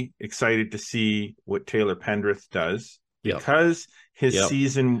really excited to see what Taylor Pendrith does because his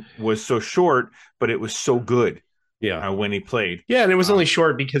season was so short, but it was so good. When he played. Yeah, and it was only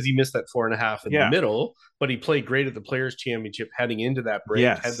short because he missed that 4.5 in the middle, but he played great at the Players' Championship heading into that break,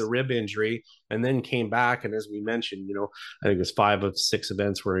 had the rib injury, and then came back. And as we mentioned, I think it was 5 of 6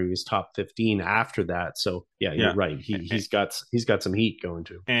 events where he was top 15 after that. So you're right. He's got some heat going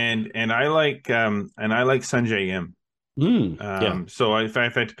to. And I like Sungjae Im. So if I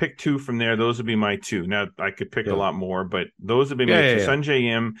had to pick 2 from there, those would be my 2. Now I could pick a lot more, but those would be my 2. Sungjae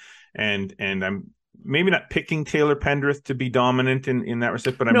Im, and I'm maybe not picking Taylor Pendrith to be dominant in that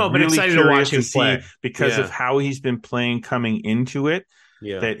respect, but I'm really excited curious to watch him see because of how he's been playing coming into it.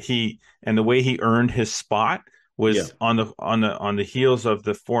 That he and the way he earned his spot was on the heels of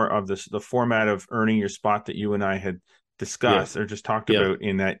the format of earning your spot that you and I had discussed or just talked about,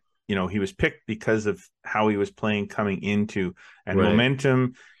 in that he was picked because of how he was playing coming into and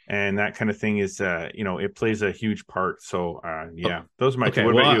momentum. And that kind of thing is, it plays a huge part. So, those are my 2.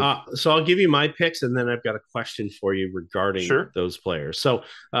 What about you? So I'll give you my picks, and then I've got a question for you regarding those players. So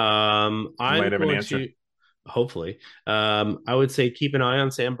I'm going to, hopefully, I would say keep an eye on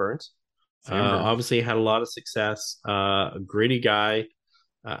Sam Burns. Obviously, had a lot of success. A gritty guy.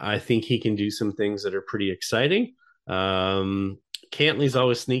 I think he can do some things that are pretty exciting. Cantley's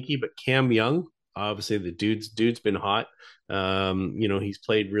always sneaky, but Cam Young, obviously the dude's been hot. He's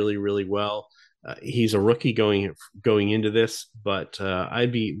played really, really well. He's a rookie going into this, but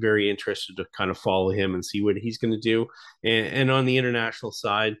I'd be very interested to kind of follow him and see what he's going to do. And on the international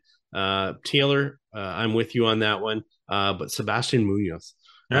side, Taylor, I'm with you on that one. But Sebastian Munoz,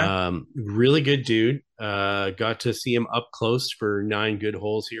 really good dude. Got to see him up close for 9 good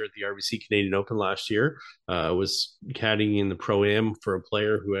holes here at the RBC Canadian Open last year. Was caddying in the Pro-Am for a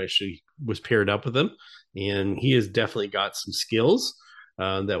player who actually was paired up with him, and he has definitely got some skills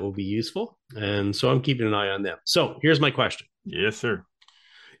that will be useful. And so I'm keeping an eye on them. So here's my question. Yes, sir.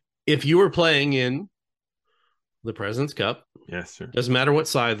 If you were playing in the President's Cup, yes, sir. Doesn't matter what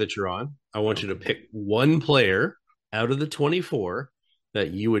side that you're on. I want you to pick one player out of the 24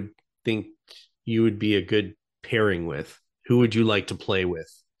 that you would think you would be a good pairing with. Who would you like to play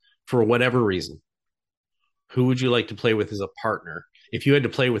with for whatever reason? Who would you like to play with as a partner? If you had to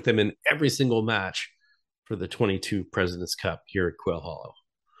play with them in every single match for the 22 President's Cup here at Quail Hollow.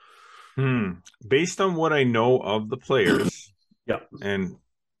 Based on what I know of the players, and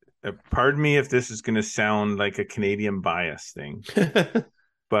pardon me if this is going to sound like a Canadian bias thing,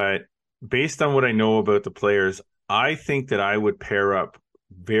 but based on what I know about the players, I think that I would pair up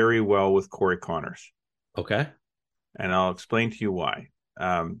very well with Corey Conners. Okay. And I'll explain to you why.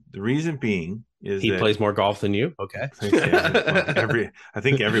 The reason being is he plays more golf than you. Okay. I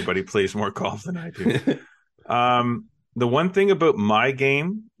think everybody plays more golf than I do. The one thing about my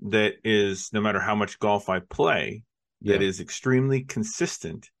game that is, no matter how much golf I play, that is extremely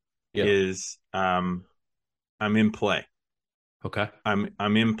consistent is I'm in play. Okay.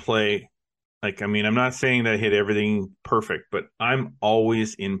 I'm in play. Like, I mean, I'm not saying that I hit everything perfect, but I'm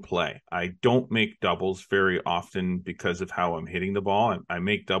always in play. I don't make doubles very often because of how I'm hitting the ball. I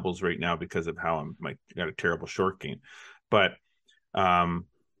make doubles right now because of how I got a terrible short game. But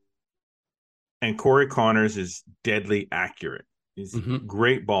and Corey Conners is deadly accurate. He's a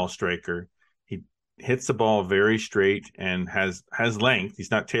great ball striker. He hits the ball very straight and has length. He's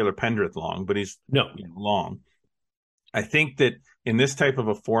not Taylor Pendrith long, but he's long. I think that in this type of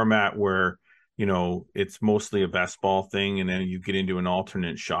a format where, it's mostly a best ball thing, and then you get into an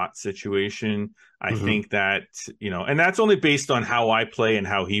alternate shot situation, I think that, and that's only based on how I play and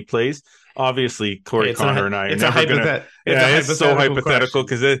how he plays. Obviously, Corey Connor and I are never going to. It's so hypothetical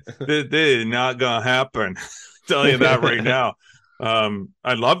because it is not going to happen. Tell you that right now.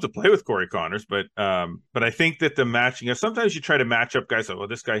 I'd love to play with Corey Conners, but I think that the matching, sometimes you try to match up guys like, well,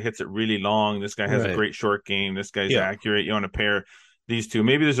 this guy hits it really long. This guy has a great short game. This guy's accurate. You want to pair these two.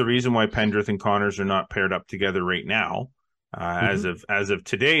 Maybe there's a reason why Pendrith and Conners are not paired up together right now. As of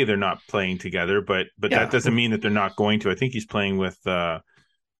today, they're not playing together, but that doesn't mean that they're not going to. I think he's playing with Tom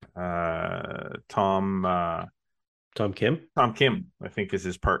Kim. Tom Kim, I think, is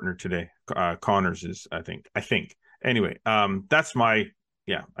his partner today. Conners is, I think. Anyway, that's my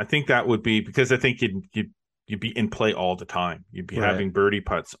I think that would be, because I think you'd be in play all the time. You'd be having birdie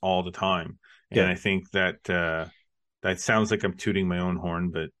putts all the time, and I think that that sounds like I'm tooting my own horn,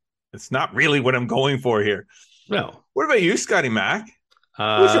 but it's not really what I'm going for here. No. What about you, Scotty Mac?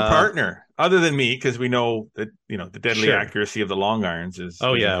 Who's your partner other than me? Because we know that the deadly accuracy of the long irons is.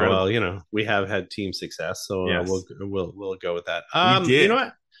 Oh is yeah, incredible. well we have had team success, so we'll go with that. We did. You know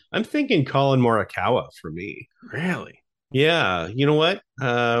what? I'm thinking Colin Morikawa for me. Really? Yeah. You know what?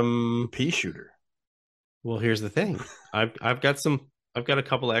 Pea shooter. Well, here's the thing. I've got a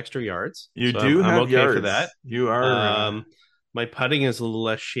couple extra yards. You so do I'm have okay yards for that. You are. My putting is a little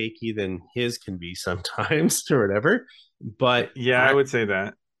less shaky than his can be sometimes, or whatever. But I would say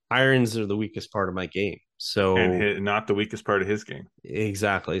that irons are the weakest part of my game. So not the weakest part of his game.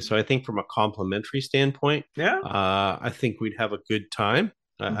 Exactly. So I think from a complimentary standpoint, I think we'd have a good time.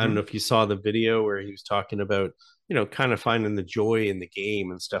 I don't know if you saw the video where he was talking about, kind of finding the joy in the game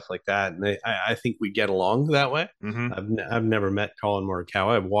and stuff like that. And I think we get along that way. I've never met Colin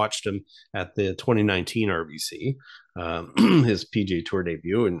Morikawa. I've watched him at the 2019 RBC, his PGA Tour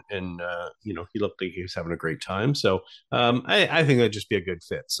debut, and he looked like he was having a great time. So I think that'd just be a good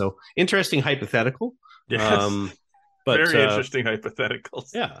fit. So interesting hypothetical. Yes. But very interesting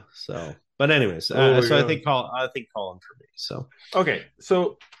hypotheticals. Yeah. So, but anyways, I think Colin for me. So okay.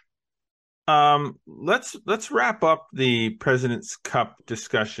 So let's wrap up the President's Cup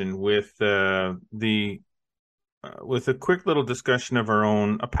discussion with with a quick little discussion of our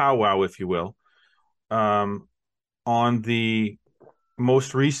own, a powwow, if you will, on the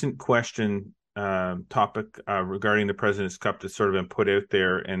most recent question topic regarding the President's Cup that's sort of been put out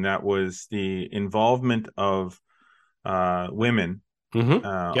there, and that was the involvement of women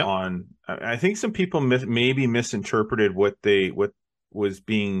on. I think some people maybe misinterpreted what was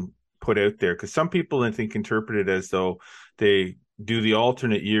being put out there, because some people I think interpreted as though they do the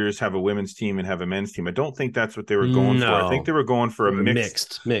alternate years, have a women's team and have a men's team. I don't think that's what they were going for. I think they were going for a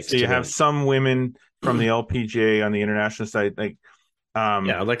mixed. So you have some women from the LPGA on the international side, like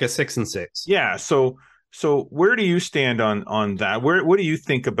like a 6 and 6. Yeah. So where do you stand on that? What do you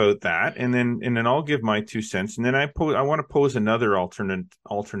think about that? And then I'll give my 2 cents. And then I want to pose another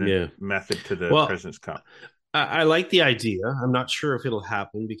alternate method to the President's Cup. I like the idea. I'm not sure if it'll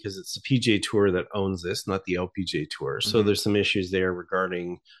happen because it's the PGA Tour that owns this, not the LPGA Tour. So there's some issues there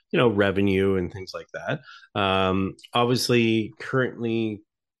regarding, revenue and things like that. Obviously, currently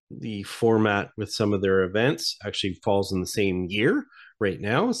the format with some of their events actually falls in the same year right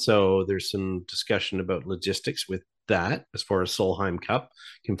now. So there's some discussion about logistics with that as far as Solheim Cup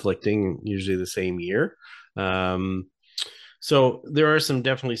conflicting usually the same year. So there are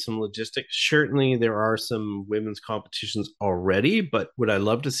definitely some logistics. Certainly there are some women's competitions already, but would I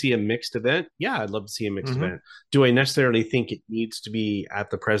love to see a mixed event? Yeah, I'd love to see a mixed event. Do I necessarily think it needs to be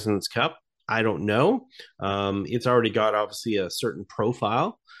at the President's Cup? I don't know. It's already got obviously a certain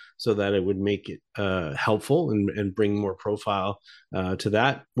profile so that it would make it helpful and bring more profile to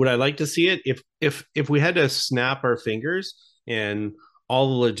that. Would I like to see it? If we had to snap our fingers and all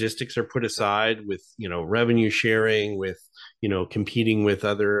the logistics are put aside with, revenue sharing, with, competing with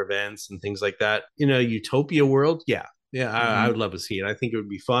other events and things like that in a utopia world. I would love to see it. I think it would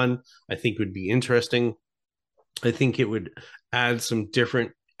be fun. I think it would be interesting. I think it would add some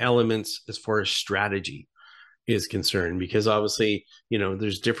different elements as far as strategy is concerned, because obviously,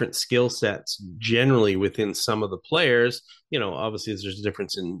 there's different skill sets generally within some of the players. Obviously there's a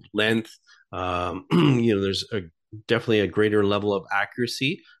difference in length. There's definitely a greater level of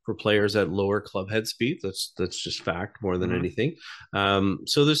accuracy for players at lower club head speed. That's just fact more than anything.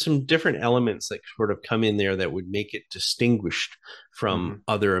 So there's some different elements that sort of come in there that would make it distinguished from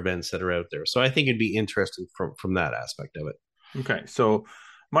other events that are out there. So I think it'd be interesting from that aspect of it. Okay. So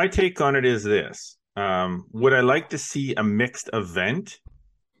my take on it is this. Would I like to see a mixed event?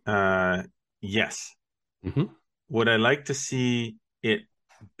 Yes. Would I like to see it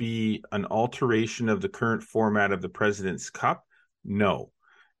be an alteration of the current format of the President's Cup? No.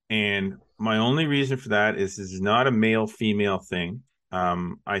 And my only reason for that is this is not a male-female thing.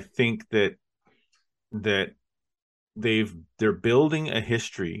 I think that they're building a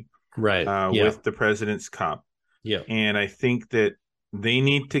history with the President's Cup. Yeah. And I think that they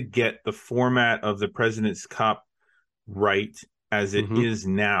need to get the format of the President's Cup right as it is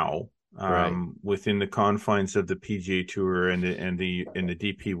now. Within the confines of the PGA Tour and the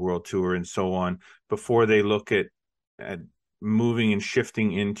DP World Tour and so on, before they look at moving and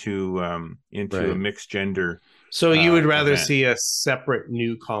shifting into a mixed gender. So you would rather see a separate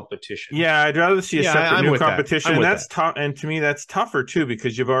new competition? Yeah, I'd rather see a separate new competition. And that's tough. And to me, that's tougher too,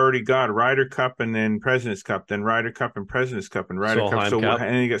 because you've already got Ryder Cup and then President's Cup, then Ryder Cup and President's Cup and Ryder Cup.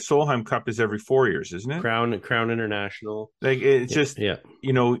 And you got Solheim Cup is every 4 years, isn't it? Crown International. Like it's just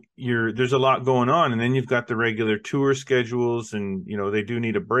there's a lot going on, and then you've got the regular tour schedules, and they do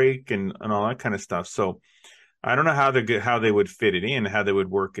need a break and all that kind of stuff. So I don't know how they would fit it in, how they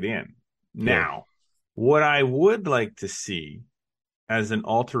would work it in. Now, what I would like to see as an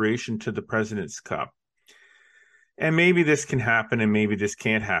alteration to the President's Cup, and maybe this can happen and maybe this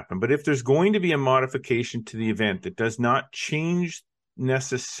can't happen, but if there's going to be a modification to the event that does not change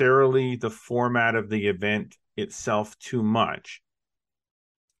necessarily the format of the event itself too much,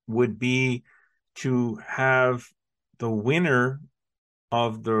 would be to have the winner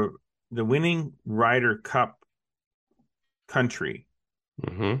of the winning Ryder Cup country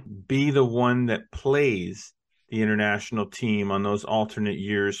be the one that plays the international team on those alternate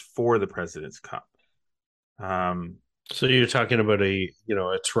years for the President's Cup. So you're talking about a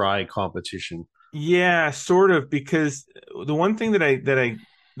try competition. Yeah, sort of, because the one thing that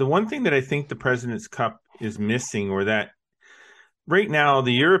I think the President's Cup is missing, or that right now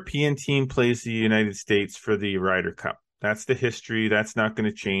the European team plays the United States for the Ryder Cup. That's the history. That's not going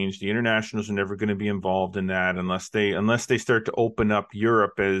to change. The internationals are never going to be involved in that unless they start to open up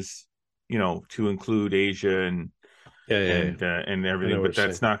Europe as, to include Asia and everything. But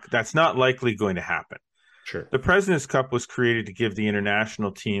that's not likely going to happen. Sure. The President's Cup was created to give the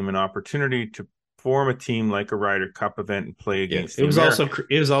international team an opportunity to form a team like a Ryder Cup event and play against. It was also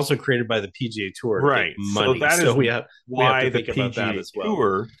created by the PGA Tour, right? Money. So that is why the PGA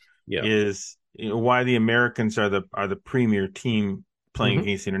Tour is. Why the Americans are the premier team playing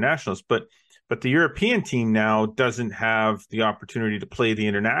against the internationals, but the European team now doesn't have the opportunity to play the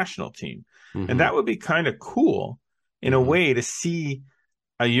international team, and that would be kind of cool in a way to see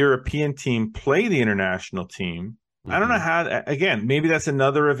a European team play the international team. I don't know how. Again, maybe that's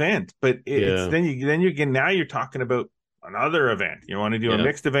another event, but it's then you're talking about another event. You want to do a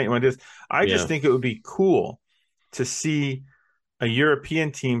mixed event. You want to do this. I just think it would be cool to see a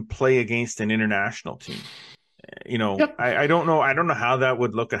European team play against an international team. You know, I don't know. I don't know how that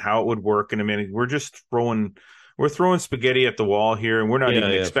would look and how it would work in a minute. We're throwing spaghetti at the wall here, and we're not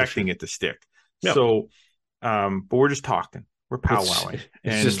even expecting it to stick. Yep. So, but we're just talking. We're powwowing.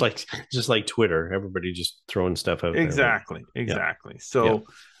 It's just like Twitter. Everybody just throwing stuff out. Exactly. There, right? Exactly. So,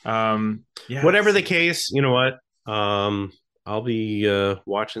 whatever the case, you know what? I'll be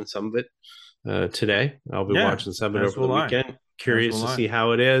watching some of it today. I'll be watching some of it over the weekend. Curious to see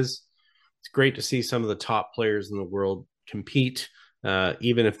how it is. It's great to see some of the top players in the world compete,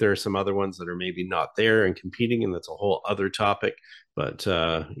 even if there are some other ones that are maybe not there and competing, and that's a whole other topic. But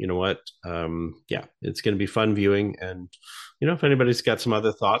you know what? It's going to be fun viewing. And, you know, if anybody's got some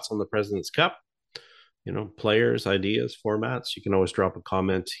other thoughts on the President's Cup, you know, players, ideas, formats, you can always drop a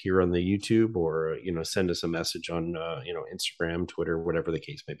comment here on the YouTube or, you know, send us a message on, you know, Instagram, Twitter, whatever the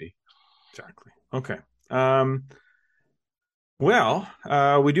case may be. Exactly. Okay. Well,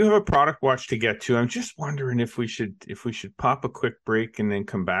 we do have a product watch to get to. I'm just wondering if we should pop a quick break and then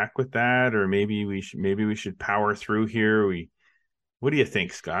come back with that, or maybe we should power through here. What do you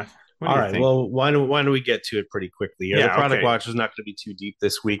think, Scott? All right. Well, why don't we get to it pretty quickly? The product watch is not going to be too deep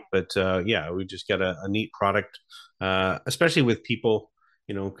this week, but we just got a neat product, especially with people,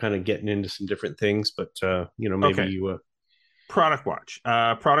 you know, kind of getting into some different things. But you know, maybe Product Watch.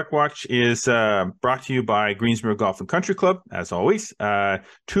 Product Watch is brought to you by Greensmere Golf and Country Club, as always.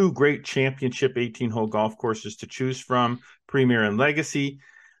 2 great championship 18-hole golf courses to choose from, Premier and Legacy.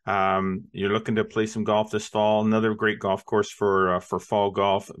 You're looking to play some golf this fall. Another great golf course for fall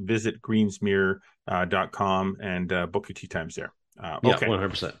golf. Visit greensmere.com and book your tee times there. Okay.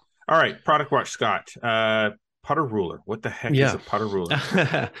 100%. All right, Product Watch, Scott. Putter ruler. What the heck is a putter ruler?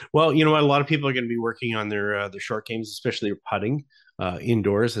 Well, you know what? A lot of people are going to be working on their short games, especially putting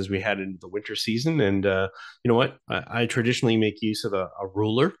indoors as we head into the winter season. And you know what? I traditionally make use of a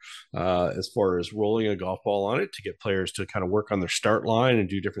ruler as far as rolling a golf ball on it to get players to kind of work on their start line and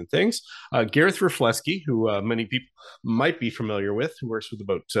do different things. Gareth Rafleski, who many people might be familiar with, who works with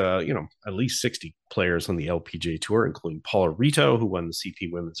about at least 60 players on the LPGA Tour, including Paula Rito, who won the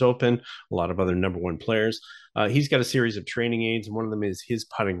CP Women's Open, a lot of other number 1 players. He's got a series of training aids, and one of them is his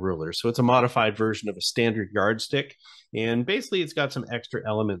putting ruler. So it's a modified version of a standard yardstick, and basically it's got some extra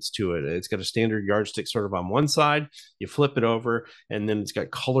elements to it. It's got a standard yardstick sort of on one side, you flip it over, and then it's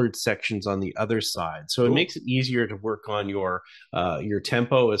got colored sections on the other side. So it makes it easier to work on your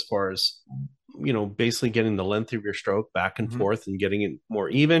tempo as far as, you know, basically getting the length of your stroke back and forth and getting it more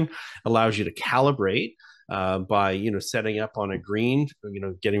even. Allows you to calibrate by, you know, setting up on a green, you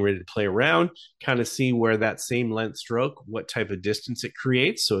know, getting ready to play around, kind of see where that same length stroke, what type of distance it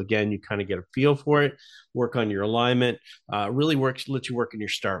creates. So again, you kind of get a feel for it, work on your alignment, really let you work in your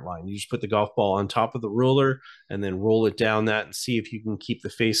start line. You just put the golf ball on top of the ruler and then roll it down that and see if you can keep the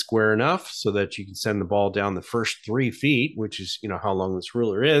face square enough so that you can send the ball down the first 3 feet, which is, you know, how long this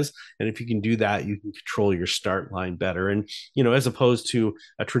ruler is. And if you can do that, you can control your start line better. And, you know, as opposed to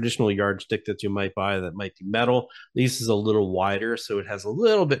a traditional yardstick that you might buy that might be metal, this is a little wider, so it has a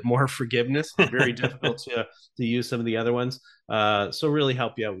little bit more forgiveness. It's very difficult to use some of the other ones. So really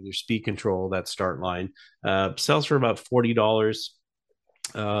help you out with your speed control, that start line. Sells for about $40.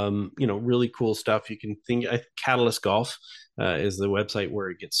 You know, really cool stuff. You can think Catalyst Golf is the website where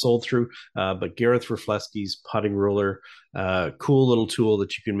it gets sold through. But Gareth Rafleski's putting ruler, cool little tool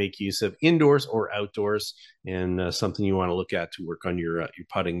that you can make use of indoors or outdoors, and something you want to look at to work on your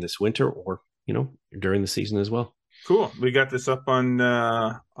putting this winter, or, you know, during the season as well. Cool. We got this up on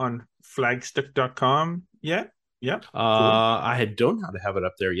flagstick.com yet? Yeah. Cool. I don't know how to have it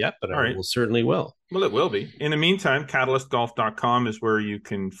up there yet, but I will certainly will. Well, it will be. In the meantime, catalystgolf.com is where you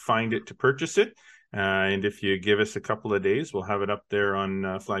can find it to purchase it. And if you give us a couple of days, we'll have it up there on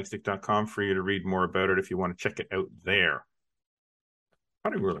flagstick.com for you to read more about it if you want to check it out there.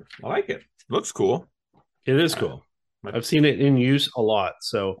 Putting ruler. I like it. Looks cool. It is cool. I've seen it in use a lot.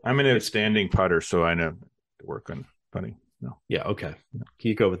 So I'm an outstanding putter, so I know to work on putting. No. Yeah. Okay. No. Can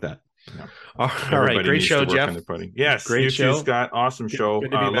you go with that? No. All right. Great show, Jeff. Yes. Great show. Scott. Awesome show.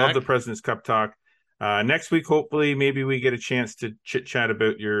 Love the President's Cup talk. Next week, hopefully, maybe we get a chance to chit chat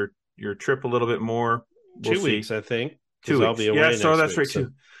about your trip a little bit more. We'll 2 weeks, I think. 2 weeks. I'll be away so that's week, right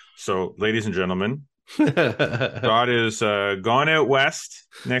too. So, ladies and gentlemen, Scott is gone out west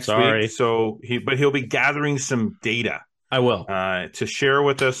next week. So he'll be gathering some data. I will to share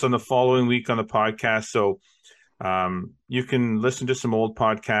with us on the following week on the podcast. So you can listen to some old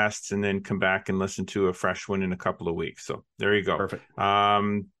podcasts and then come back and listen to a fresh one in a couple of weeks. So there you go. Perfect.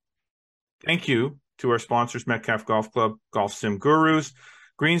 Thank you to our sponsors, Metcalf Golf Club, Golf Sim Gurus,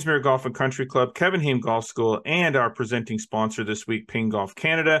 Greensmere Golf and Country Club, Kevin Haime Golf School, and our presenting sponsor this week, Ping Golf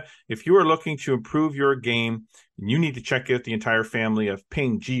Canada. If you are looking to improve your game, you need to check out the entire family of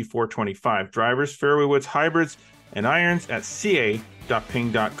Ping G425 drivers, fairway woods, hybrids, and irons at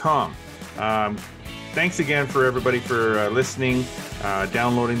ca.ping.com. Thanks again for everybody for listening,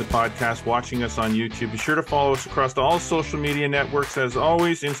 downloading the podcast, watching us on YouTube. Be sure to follow us across all social media networks, as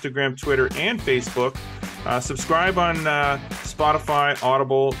always, Instagram, Twitter, and Facebook. Subscribe on Spotify,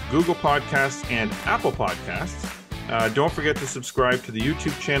 Audible, Google Podcasts, and Apple Podcasts. Don't forget to subscribe to the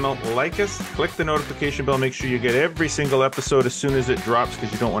YouTube channel. Like us, click the notification bell. Make sure you get every single episode as soon as it drops,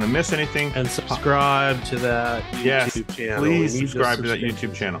 because you don't want to miss anything. And subscribe to that YouTube channel. Please subscribe to that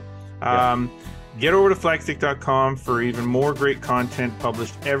YouTube channel. Yeah. Get over to flagstick.com for even more great content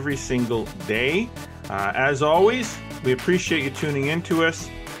published every single day. As always, we appreciate you tuning in to us.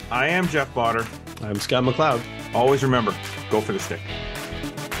 I am Jeff Botter. I'm Scott McLeod. Always remember, go for the stick.